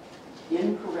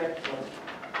incorrectly,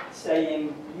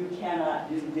 saying you cannot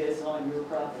do this on your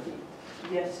property.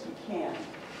 Yes, you can.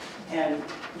 And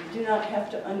you do not have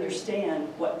to understand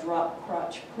what drop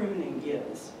crotch pruning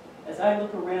is. As I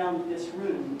look around this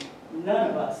room,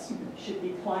 none of us should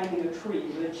be climbing a tree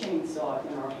with a chainsaw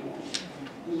in our hand.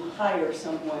 You hire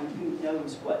someone who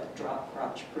knows what drop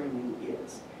crotch pruning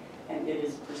is. And it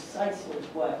is precisely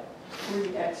what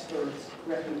tree experts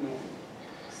recommend.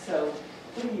 So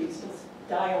please, let's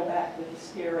dial back the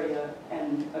hysteria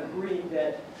and agree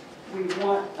that we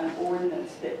want an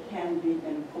ordinance that can be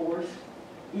enforced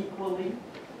equally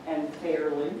and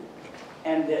fairly,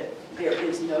 and that there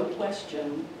is no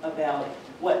question about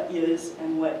what is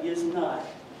and what is not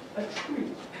a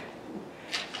tree.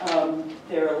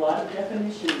 There are a lot of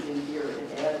definitions in here.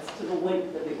 It adds to the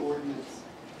length of the ordinance.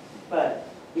 But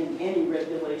in any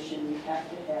regulation, you have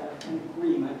to have an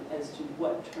agreement as to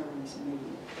what terms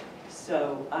mean.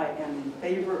 So I am in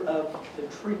favor of the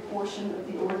tree portion of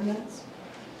the ordinance.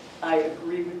 I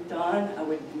agree with Don. I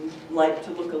would like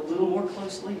to look a little more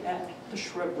closely at the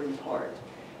shrubbery part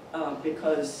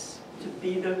because to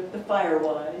be the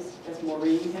fire-wise, as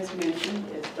Maureen has mentioned,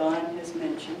 as Don has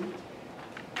mentioned,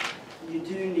 you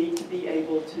do need to be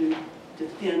able to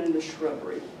defend the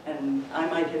shrubbery. And I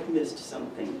might have missed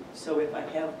something. So if I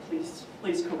have,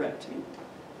 please correct me.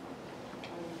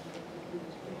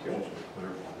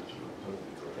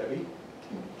 Debbie?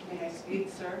 May I speak,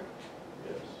 sir?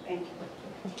 Yes. Thank you.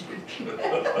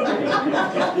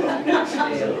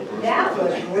 That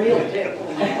was real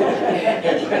difficult.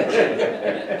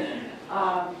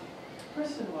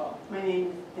 First of all, my name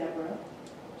is Deborah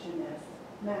Janess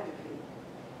McAfee,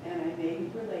 and I may be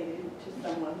related to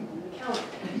someone from the county.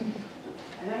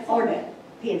 And I saw that.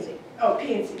 PNC. Oh,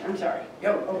 PNC, I'm sorry.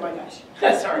 Oh my gosh,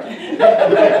 sorry. I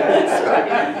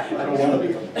don't want to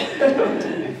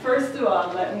be. First of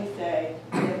all, let me say,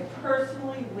 I have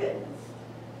personally witnessed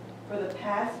for the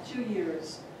past 2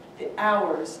 years the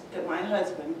hours that my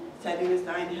husband, setting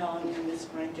aside Helen and Miss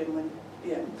Franklin,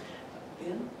 Ben?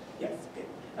 Yes, Ben.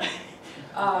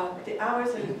 The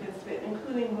hours that have been spent,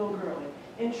 including Will Gurley,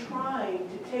 in trying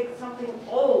to take something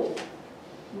old,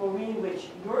 Maureen, which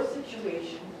your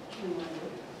situation came under,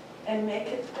 and make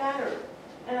it better.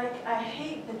 And I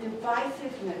hate the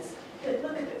divisiveness.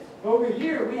 Look at this. Over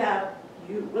here we have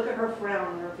you. Look at her frown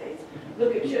on her face.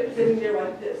 Look at Chip sitting there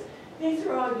like this. These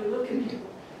are all you looking people.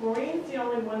 Maureen's the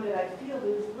only one that I feel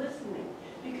is listening.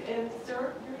 And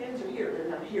sir, your hands are here, they're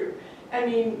not here. I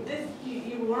mean, this,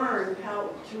 you learn how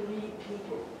to read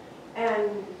people.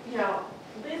 And, you know,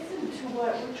 listen to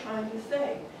what we're trying to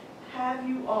say. Have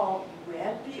you all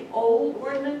read the old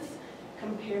ordinance,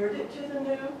 compared it to the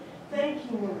new? Thank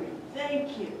you, Maureen,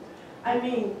 thank you. I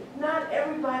mean, not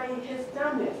everybody has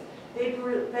done this.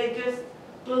 They just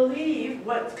believe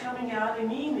what's coming out in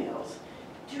emails.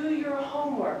 Do your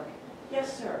homework.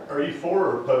 Yes, sir. Are you for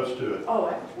or opposed to it? Oh,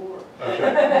 I'm for.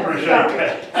 Okay, appreciate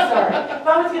that. Sorry, but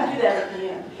I was going to do that at the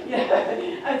end.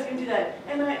 Yeah, I was going to do that.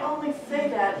 And I only say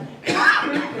that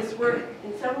because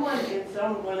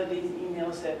in one of these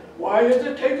emails said, why has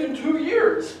it taken 2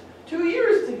 years? 2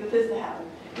 years to get this to happen.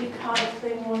 Because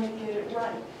they want to get it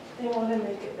right. They want to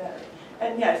make it better.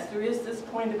 And yes, there is this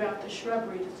point about the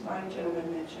shrubbery this fine gentleman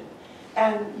mentioned.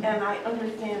 And I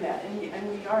understand that,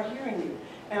 and we are hearing you.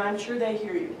 And I'm sure they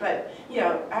hear you. But, you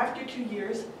know, after 2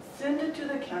 years, send it to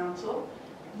the council,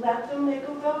 let them make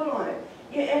a vote on it.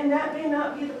 Yeah, and that may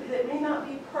not be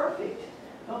perfect,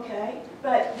 okay?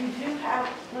 But we do have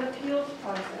an appeals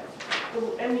process.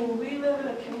 I mean, we live in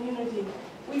a community,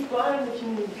 we bought in the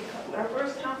community, because our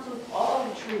first house was all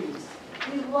the trees.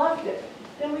 We loved it.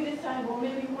 Then we decided, well,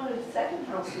 maybe we wanted a second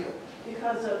house here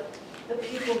because of the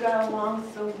people got along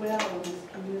so well in this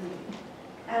community.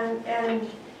 And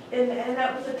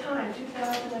that was the time,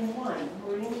 2001.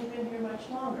 Maureen's been here much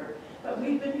longer, but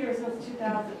we've been here since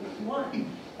 2001.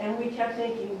 And we kept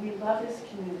thinking, we love this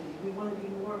community. We want to be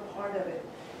more a part of it.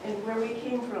 And where we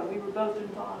came from, we were both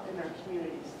involved in our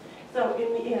communities. So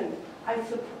in the end, I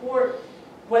support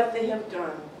what they have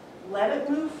done. Let it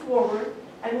move forward.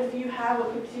 And if you have a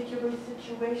particular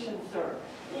situation, sir,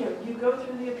 you know, you go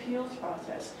through the appeals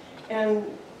process. And,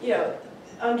 you know,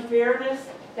 unfairness,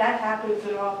 that happens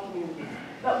in all communities.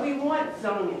 But we want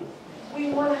zoning.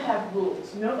 We want to have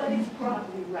rules. Nobody's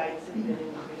property rights have been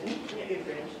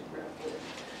infringed.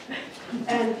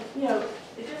 And, you know,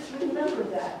 just remember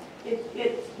that.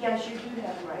 Yes, you do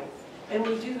have rights. And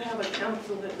we do have a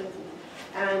council that listens.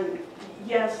 And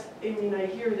yes, I mean, I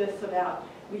hear this about,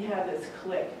 we have this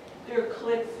clique. There are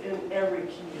cliques in every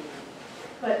community.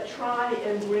 But try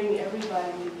and bring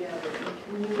everybody together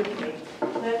and communicate.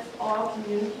 Let's all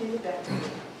communicate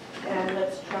effectively. And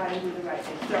let's try and do the right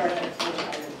thing. Sorry, that's so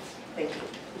tired. Thank you.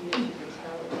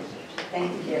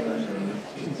 Thank you, Deborah.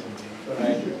 Good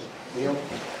night. Neil?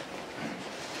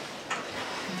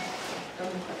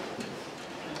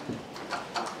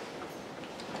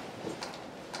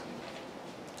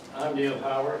 I'm Neil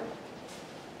Howard,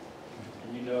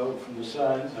 and you know from the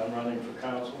signs I'm running for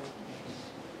council.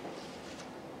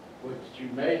 What you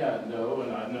may not know,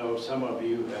 and I know some of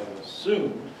you have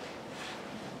assumed,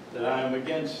 that I am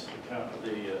against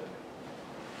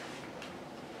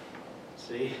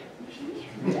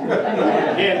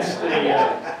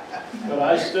but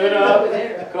I stood up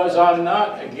because I'm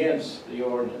not against the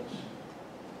ordinance.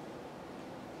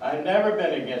 I've never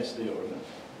been against the ordinance.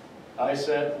 I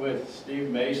sat with Steve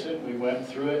Mason, we went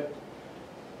through it.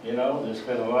 You know, there's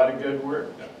been a lot of good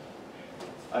work done.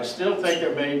 I still think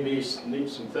there may be some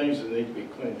things that need to be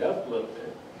cleaned up a little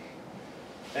bit.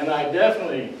 And I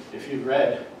definitely, if you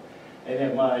read any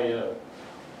of my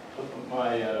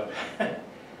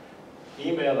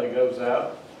email that goes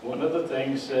out, one of the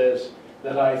things says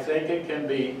that I think it can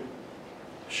be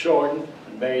shortened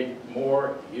and made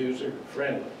more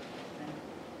user-friendly.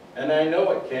 And I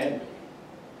know it can be.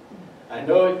 I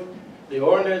know the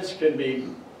ordinance can be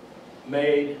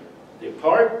made, the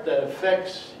part that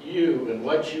affects you and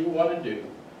what you want to do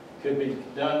could be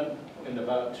done in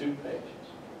about 2 pages.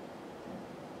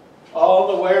 All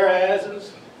the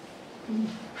whereases,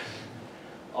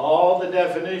 all the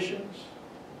definitions,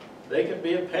 they can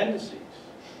be appendices.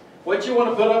 What you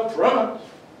want to put up front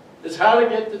is how to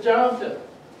get the job done.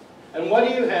 And what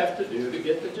do you have to do to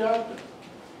get the job done?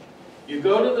 You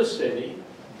go to the city.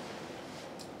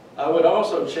 I would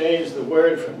also change the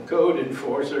word from code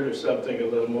enforcer to something a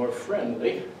little more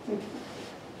friendly.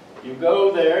 You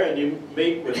go there and you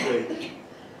meet with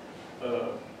the,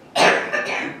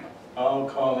 I'll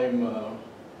call him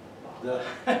the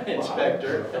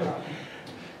inspector,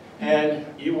 and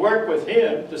you work with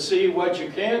him to see what you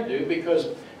can do, because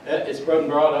it's been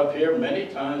brought up here many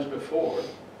times before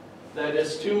that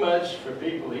it's too much for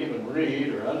people to even read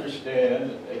or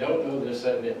understand. They don't know this,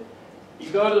 that, and that. You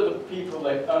go to the people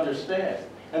that understand.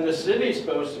 And the city's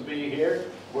supposed to be here.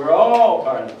 We're all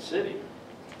part of the city.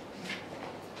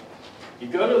 You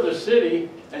go to the city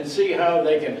and see how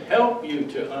they can help you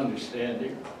to understand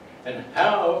it and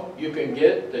how you can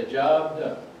get the job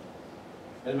done.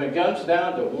 And if it comes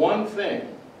down to one thing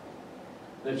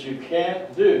that you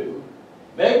can't do,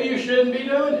 maybe you shouldn't be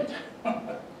doing it,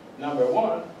 number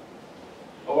one.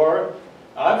 Or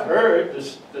I've heard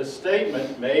the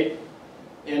statement made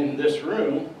in this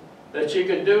room that you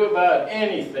can do about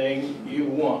anything you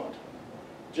want.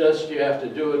 Just you have to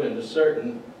do it in a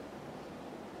certain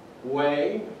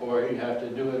way, or you have to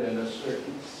do it in a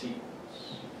certain sequence.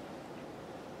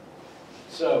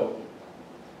 So,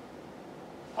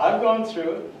 I've gone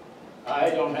through it. I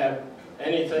don't have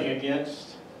anything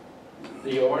against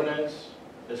the ordinance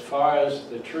as far as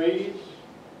the trees.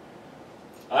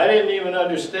 I didn't even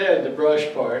understand the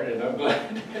brush part, and I'm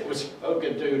glad it was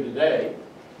spoken to today.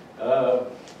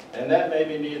 And that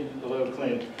maybe needed a little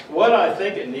cleaning. What I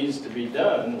think it needs to be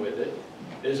done with it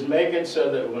is make it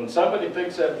so that when somebody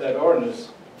picks up that ordinance,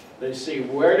 they see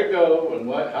where to go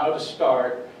and how to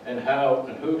start and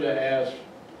who to ask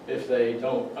if they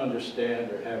don't understand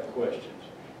or have questions.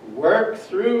 Work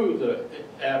through the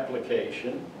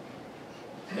application,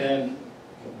 and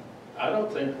I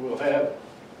don't think we'll have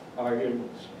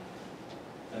arguments.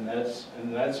 And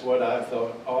that's what I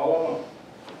thought all along.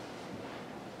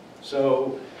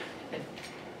 So,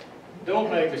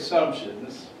 don't make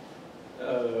assumptions.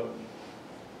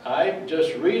 I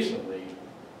just recently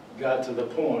got to the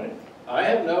point, I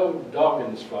have no dog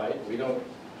in this fight. We don't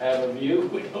have a view,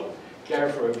 we don't care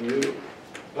for a view,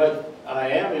 but I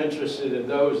am interested in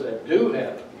those that do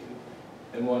have a view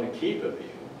and want to keep a view.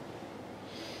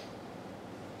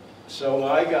 So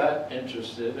I got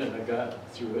interested and I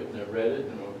got through it and I read it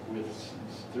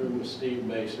through with Steve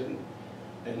Mason,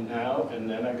 and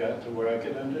then I got to where I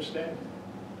could understand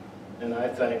it. And I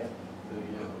thank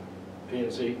the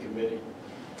P&Z committee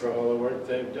for all the work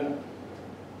they've done.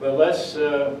 But let's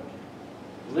at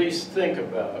least think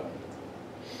about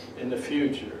in the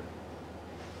future.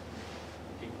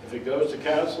 If it goes to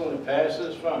council and it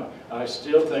passes, fine. I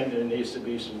still think there needs to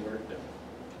be some work done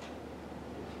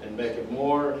and make it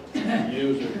more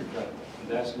user-friendly.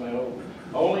 That's my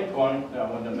only point. I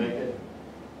want to make it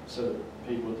so that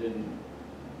people didn't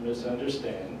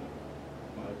misunderstand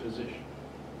my position.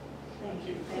 Thank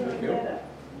you. Thank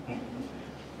you.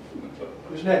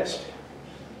 Who's next?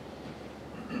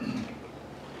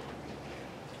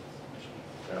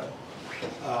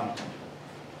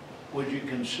 Would you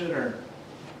consider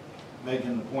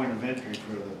making the point of entry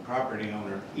for the property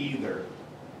owner either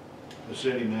the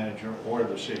city manager or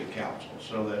the city council,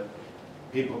 so that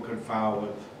people could file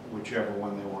with whichever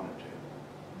one they wanted to?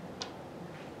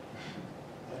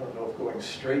 I don't know if going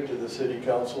straight to the city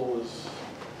council is...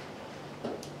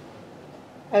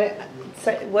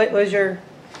 What was your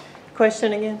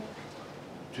question again?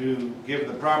 To give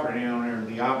the property owner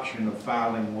the option of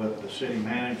filing with the city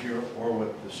manager or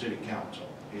with the city council,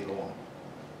 either one.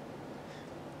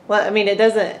 Well, I mean, it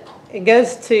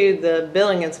goes to the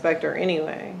building inspector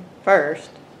anyway,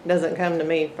 first. It doesn't come to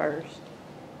me first.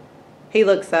 He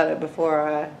looks at it before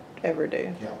I ever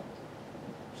do. Yeah.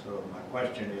 So my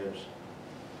question is,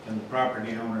 can the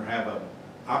property owner have an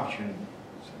option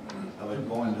of it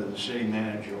going to the city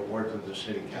manager or to the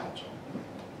city council?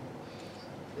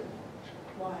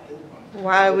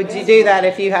 Why would you do that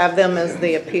if you have them as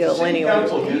the appeal City anyway?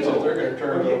 council gets it, they're going to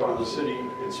turn it over to the city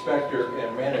inspector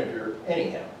and manager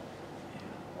anyhow.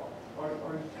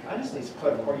 I just need to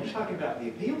clarify, are you talking about the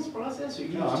appeals process, or are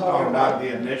you No, I'm just talking about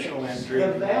the initial entry.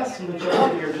 The vast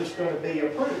majority are just gonna be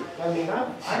approved. I mean,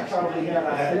 I probably had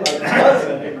a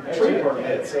dozen tree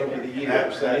permits over the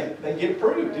years. They get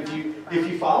approved. If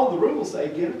you follow the rules, they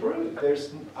get approved.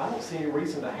 I don't see any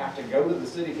reason to have to go to the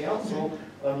city council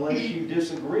unless you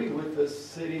disagree with the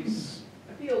city's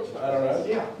appeals. I don't know.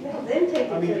 Yeah. Yeah, then take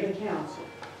it to the council.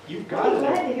 You've I'm got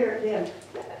glad it. to hear it then.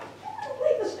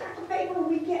 Leave a stack of paper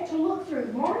we get to look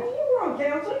through. Marty, you were on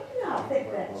council, you know how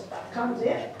thick that stuff comes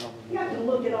in. You have to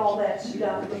look at all that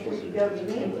stuff before you go to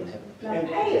meetings. Now,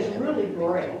 pay is really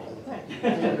great.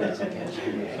 And I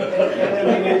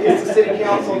mean, is the city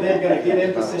council then gonna get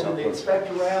into sending the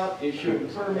inspector out, issuing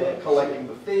the permit, collecting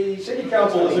the fees? City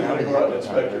council isn't going to go out and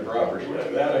inspect your property,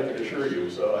 that I can assure you,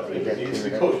 so I think it needs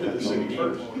to go to the city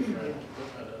first.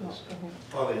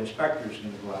 Well, the inspectors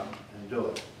can go out and do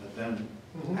it, but then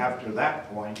after that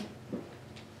point,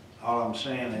 all I'm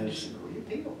saying is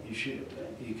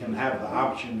you can have the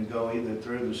option to go either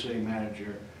through the city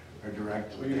manager or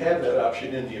directly. Well, you have that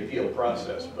option in the appeal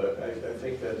process, but I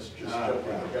think that's just jumping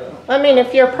the gun. I mean,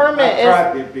 if your permit I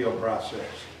tried the appeal process.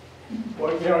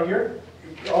 Well, you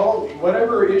know,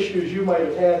 whatever issues you might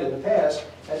have had in the past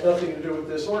had nothing to do with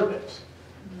this ordinance.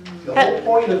 The whole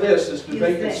point of this is to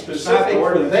make it It's not specific the for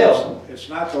ordinance, them. it's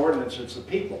not the ordinance, it's the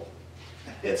people.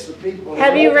 It's the people.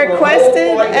 Have you The whole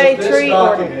requested point of a this tree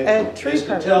document a tree is to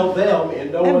permit? tell them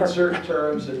in no Member. uncertain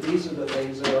terms that these are the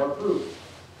things that are approved.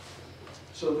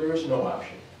 So there is no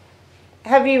option.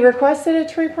 Have you requested a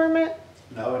tree permit?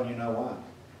 No, and you know why?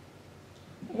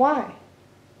 Why?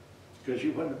 Because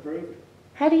you wouldn't approve it.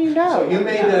 How do you know? So you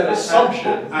made that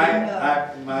assumption.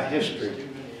 My history.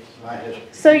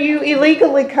 So you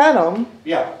illegally cut them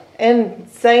Yeah, and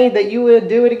say that you would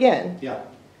do it again? yeah.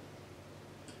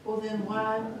 Well, then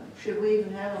why should we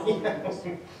even have an ordinance?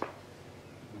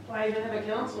 Why even have a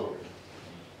council?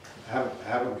 Have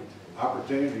an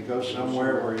opportunity to go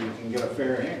somewhere where you can get a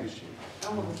fair hearing. I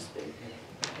want to speak.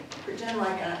 Pretend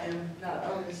like I am not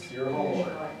on this You're a commission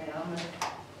homeowner. right now. I'm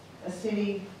a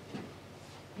city,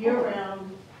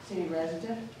 year-round city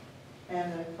resident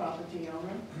and a property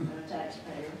owner and a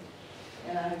taxpayer.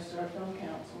 And I have served on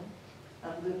council.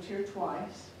 I've lived here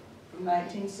twice, from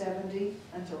 1970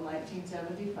 until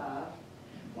 1975,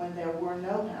 when there were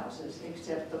no houses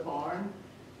except the barn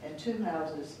and 2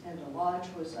 houses, and the lodge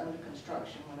was under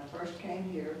construction when I first came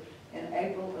here in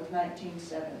April of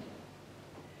 1970.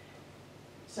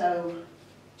 So,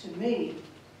 to me,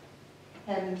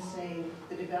 having seen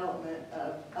the development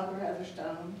of Upper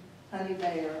Heatherstone, Honey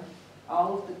Bear,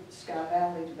 all of the Sky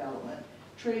Valley development,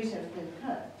 trees have been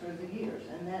cut through the years,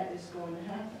 and that is going to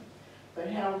happen. But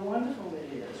how wonderful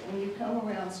it is when you come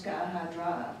around Sky High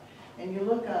Drive and you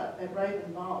look up at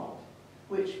Raven Bald,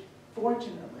 which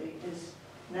fortunately is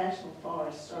National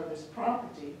Forest Service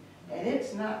property, and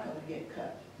it's not going to get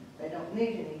cut. They don't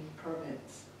need any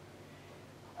permits.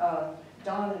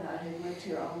 Don and I have lived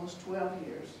here almost 12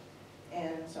 years,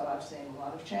 and so I've seen a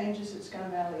lot of changes at Sky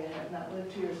Valley. I have not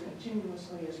lived here as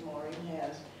continuously as Maureen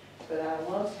has, but I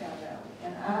love Sky Valley,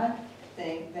 and I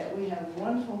think that we have a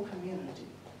wonderful community.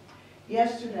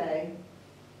 Yesterday,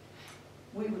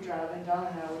 we were driving, Don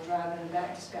and I were driving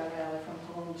back to Sky Valley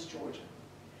from Columbus, Georgia.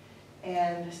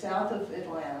 And south of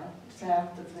Atlanta,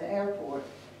 south of the airport,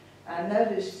 I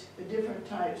noticed the different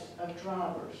types of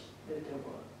drivers that there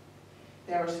were.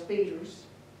 There are speeders,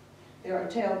 there are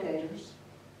tailgaters,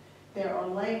 there are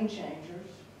lane changers,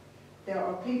 there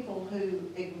are people who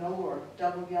ignore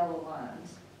double yellow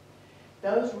lines.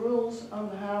 Those rules on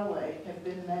the highway have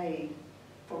been made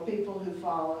for people who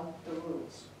follow the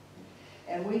rules.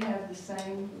 And we have the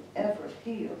same effort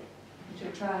here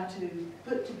to try to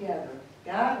put together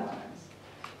guidelines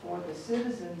for the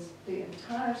citizens, the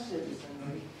entire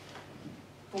citizenry,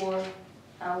 for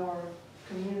our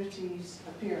community's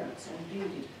appearance and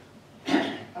beauty.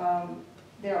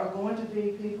 There are going to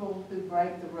be people who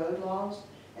break the road laws,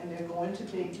 and there are going to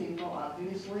be people,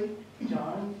 obviously,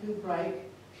 John, who break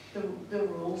the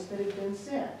rules that have been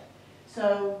set.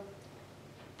 So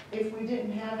if we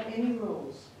didn't have any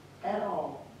rules at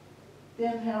all,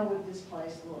 then how would this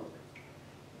place look?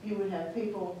 You would have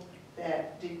people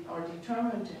that are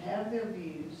determined to have their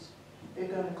views. They're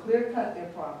going to clear cut their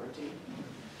property.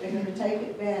 They're going to take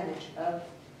advantage of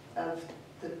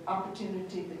the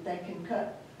opportunity that they can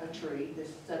cut a tree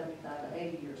that's 75 or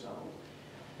 80 years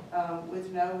old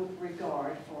with no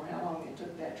regard for how long it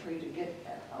took that tree to get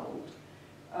that old.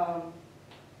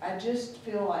 I just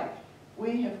feel like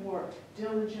we have worked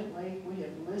diligently, we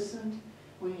have listened,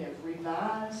 we have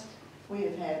revised, we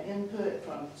have had input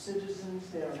from citizens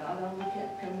that are not on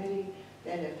the committee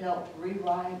that have helped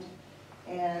rewrite,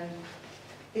 and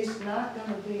it's not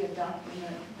going to be a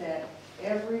document that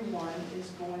everyone is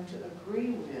going to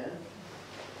agree with,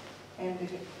 and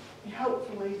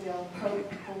hopefully they'll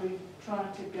hopefully try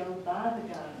to go by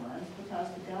the guidelines, because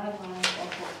the guidelines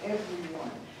are for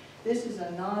everyone. This is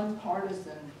a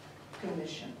nonpartisan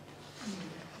commission.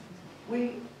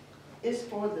 It's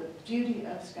for the beauty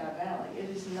of Sky Valley. It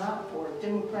is not for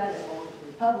Democratic or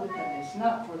Republican. It's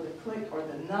not for the clique or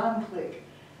the non-clique.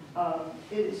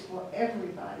 It is for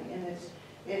everybody, and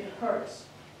it hurts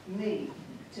me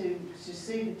to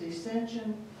see the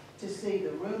dissension, to see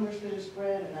the rumors that are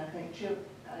spread, and I think, Chip,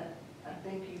 I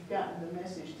think you've gotten the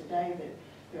message today that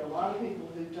there are a lot of people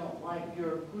who don't like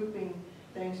your grouping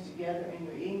things together in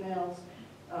your emails.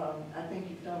 I think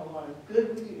you've done a lot of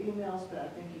good with your emails, but I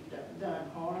think you've done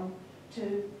harm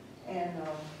too. And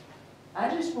I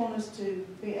just want us to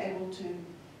be able to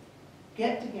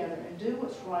get together and do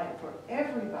what's right for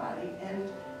everybody,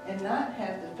 and not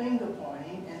have the finger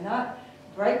pointing and not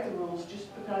break the rules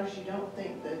just because you don't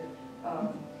think that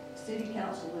city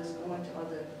council is going to, or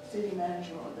the city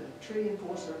manager or the tree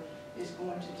enforcer is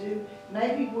going to do.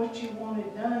 Maybe what you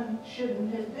wanted done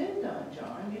shouldn't have been done,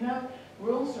 John. You know,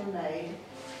 rules are made.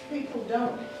 People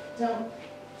don't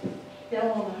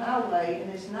go on the highway,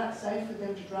 and it's not safe for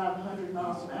them to drive 100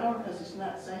 miles an hour because it's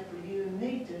not safe for you and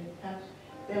me to have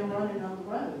them running on the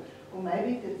road. Well,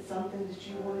 maybe it's something that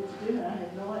you wanted to do, and I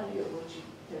have no idea what you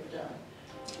have done.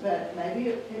 But maybe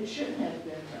it shouldn't have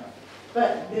been done.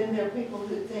 But then there are people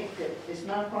who think that it's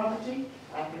my property,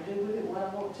 I can do with it what I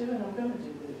want to, and I'm gonna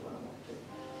do with it what I want to.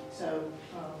 So,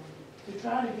 to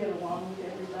try to get along with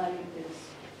everybody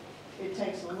it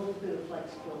takes a little bit of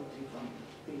flexibility from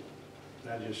people.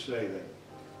 I just say that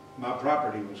my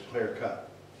property was clear cut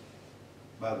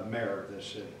by the mayor of this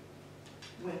city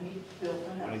When he built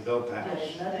the house. when he built the It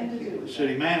house. had nothing to do The with that.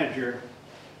 city manager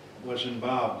was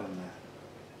involved in that.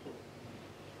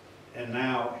 And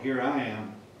now, here I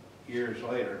am, years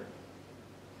later,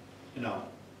 you know,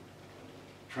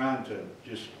 trying to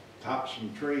just top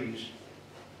some trees.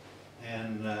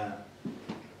 And,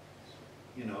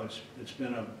 you know, it's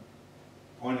been a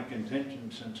point of contention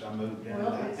since I moved in.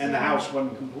 Well, And the house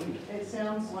wasn't completed. It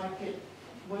sounds like it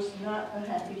was not a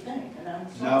happy thing, and I'm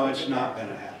sorry. No, it's for not that.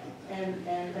 been a happy thing.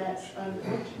 And that's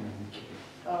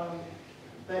unfortunate.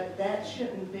 But that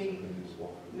shouldn't be, I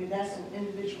mean, that's an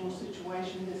individual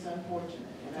situation that's unfortunate,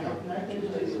 and I have nothing to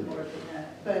do with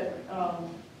it.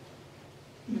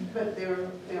 But there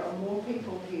are more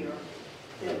people here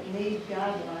that need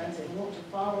guidelines and want to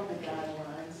follow the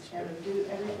guidelines and do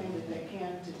everything that they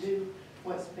can to do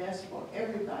what's best for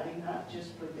everybody, not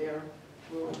just for their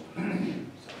rural.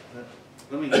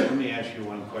 Let me ask you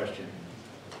one question.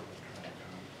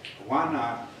 Why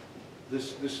not,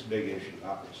 this is a big issue,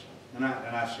 obviously, and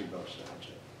I see both sides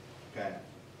of it, okay?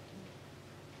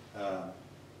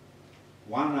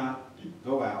 Why not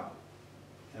go out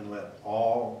and let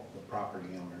all the property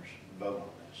owners vote on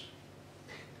this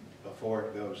before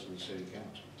it goes to the city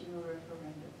council? Do a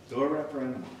referendum. Do a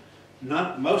referendum.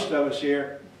 Most of us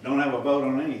here don't have a vote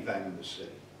on anything in the city.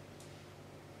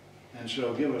 And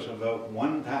so give us a vote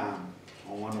one time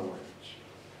on one ordinance.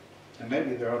 And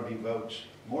maybe there ought to be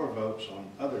more votes on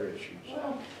other issues.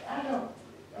 Well,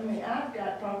 I mean, I've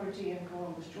got property in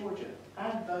Columbus, Georgia.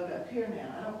 I vote up here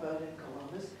now. I don't vote in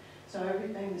Columbus. So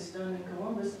everything that's done in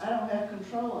Columbus, I don't have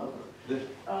control over.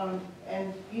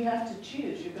 And you have to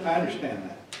choose. You're gonna I understand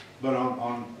that. But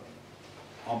on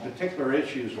particular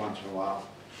issues once in a while,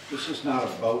 this is not a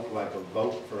vote like a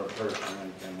vote for a person or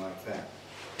anything like that.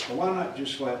 So why not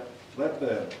just let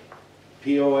the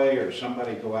POA or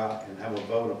somebody go out and have a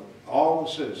vote of all the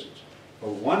citizens? For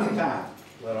one time,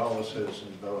 let all the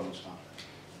citizens vote on something.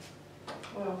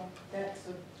 Well, That's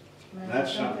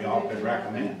something y'all could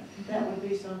recommend. That would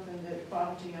be something that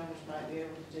property owners might be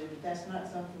able to do. That's not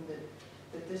something that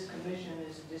this commission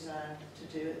is designed to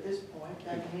do at this point.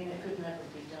 Doesn't mean it could never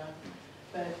be done.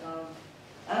 But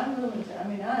I'm willing to, I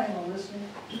mean, I am a listener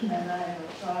and I am a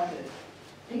try to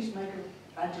peacemaker.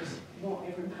 I just want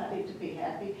everybody to be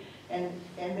happy. And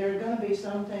there are going to be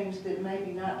some things that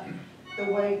maybe not the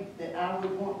way that I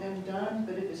would want them done,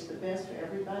 but if it's the best for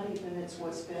everybody, then it's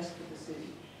what's best for the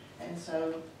city. And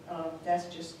so that's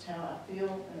just how I feel,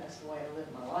 and that's the way I live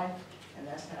my life, and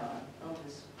that's how I own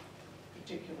this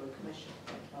particular commission.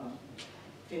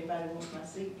 If anybody wants my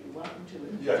seat, you're welcome to it.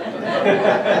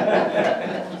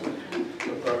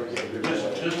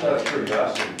 Just out of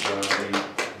curiosity, John,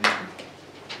 the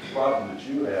problem that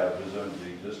you have is under the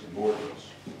existing ordinance,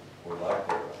 or lack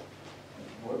thereof.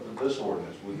 What would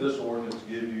this ordinance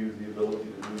give you the ability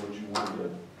to do what you want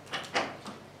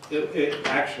to do?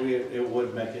 Actually, it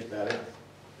would make it better.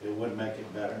 It would make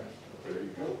it better. There you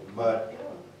go. But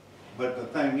the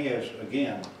thing is,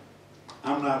 again,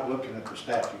 I'm not looking at the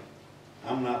statute.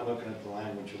 I'm not looking at the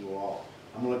language of the law.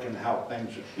 I'm looking at how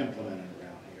things are implemented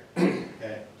around here,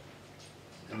 okay?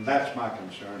 And that's my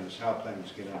concern, is how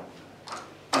things get implemented.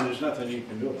 And there's nothing you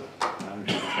can do about it. I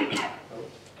understand.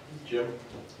 Jim?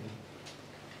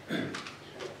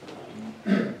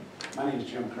 My name is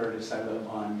Jim Curtis. I live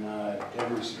on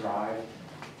Demarest Drive.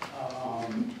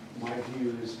 My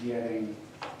view is getting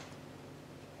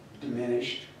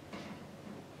diminished,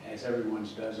 as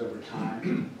everyone's does over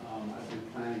time. I've been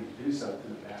planning to do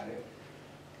something about it.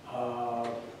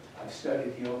 I've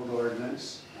studied the old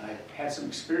ordinance. I've had some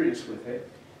experience with it.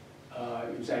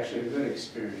 It was actually a good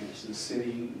experience. The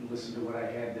city listened to what I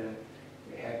had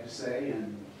to say,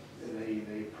 and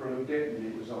they approved it, and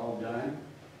it was all done.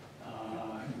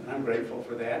 And I'm grateful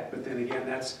for that. But then again,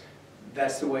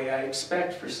 that's the way I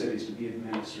expect for cities to be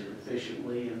administered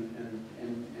efficiently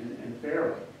and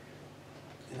fairly.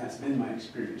 And that's been my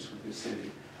experience with this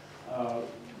city.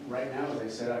 Right now, as I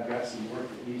said, I've got some work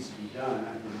that needs to be done.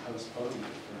 I've been postponing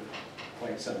it for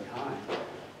quite some time.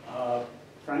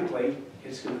 Frankly,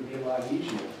 it's going to be a lot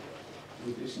easier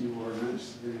with this new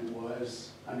ordinance than it was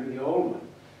under the old one.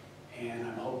 And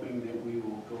I'm hoping that we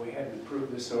will go ahead and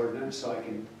approve this ordinance so I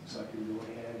can go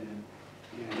ahead and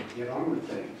get on with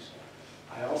things.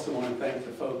 I also want to thank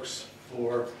the folks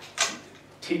for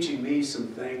teaching me some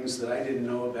things that I didn't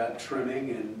know about trimming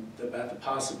and about the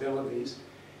possibilities.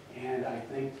 And I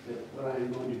think that what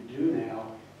I'm going to do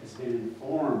now has been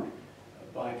informed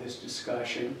by this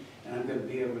discussion, and I'm going to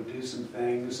be able to do some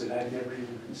things that I've never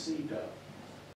even conceived of.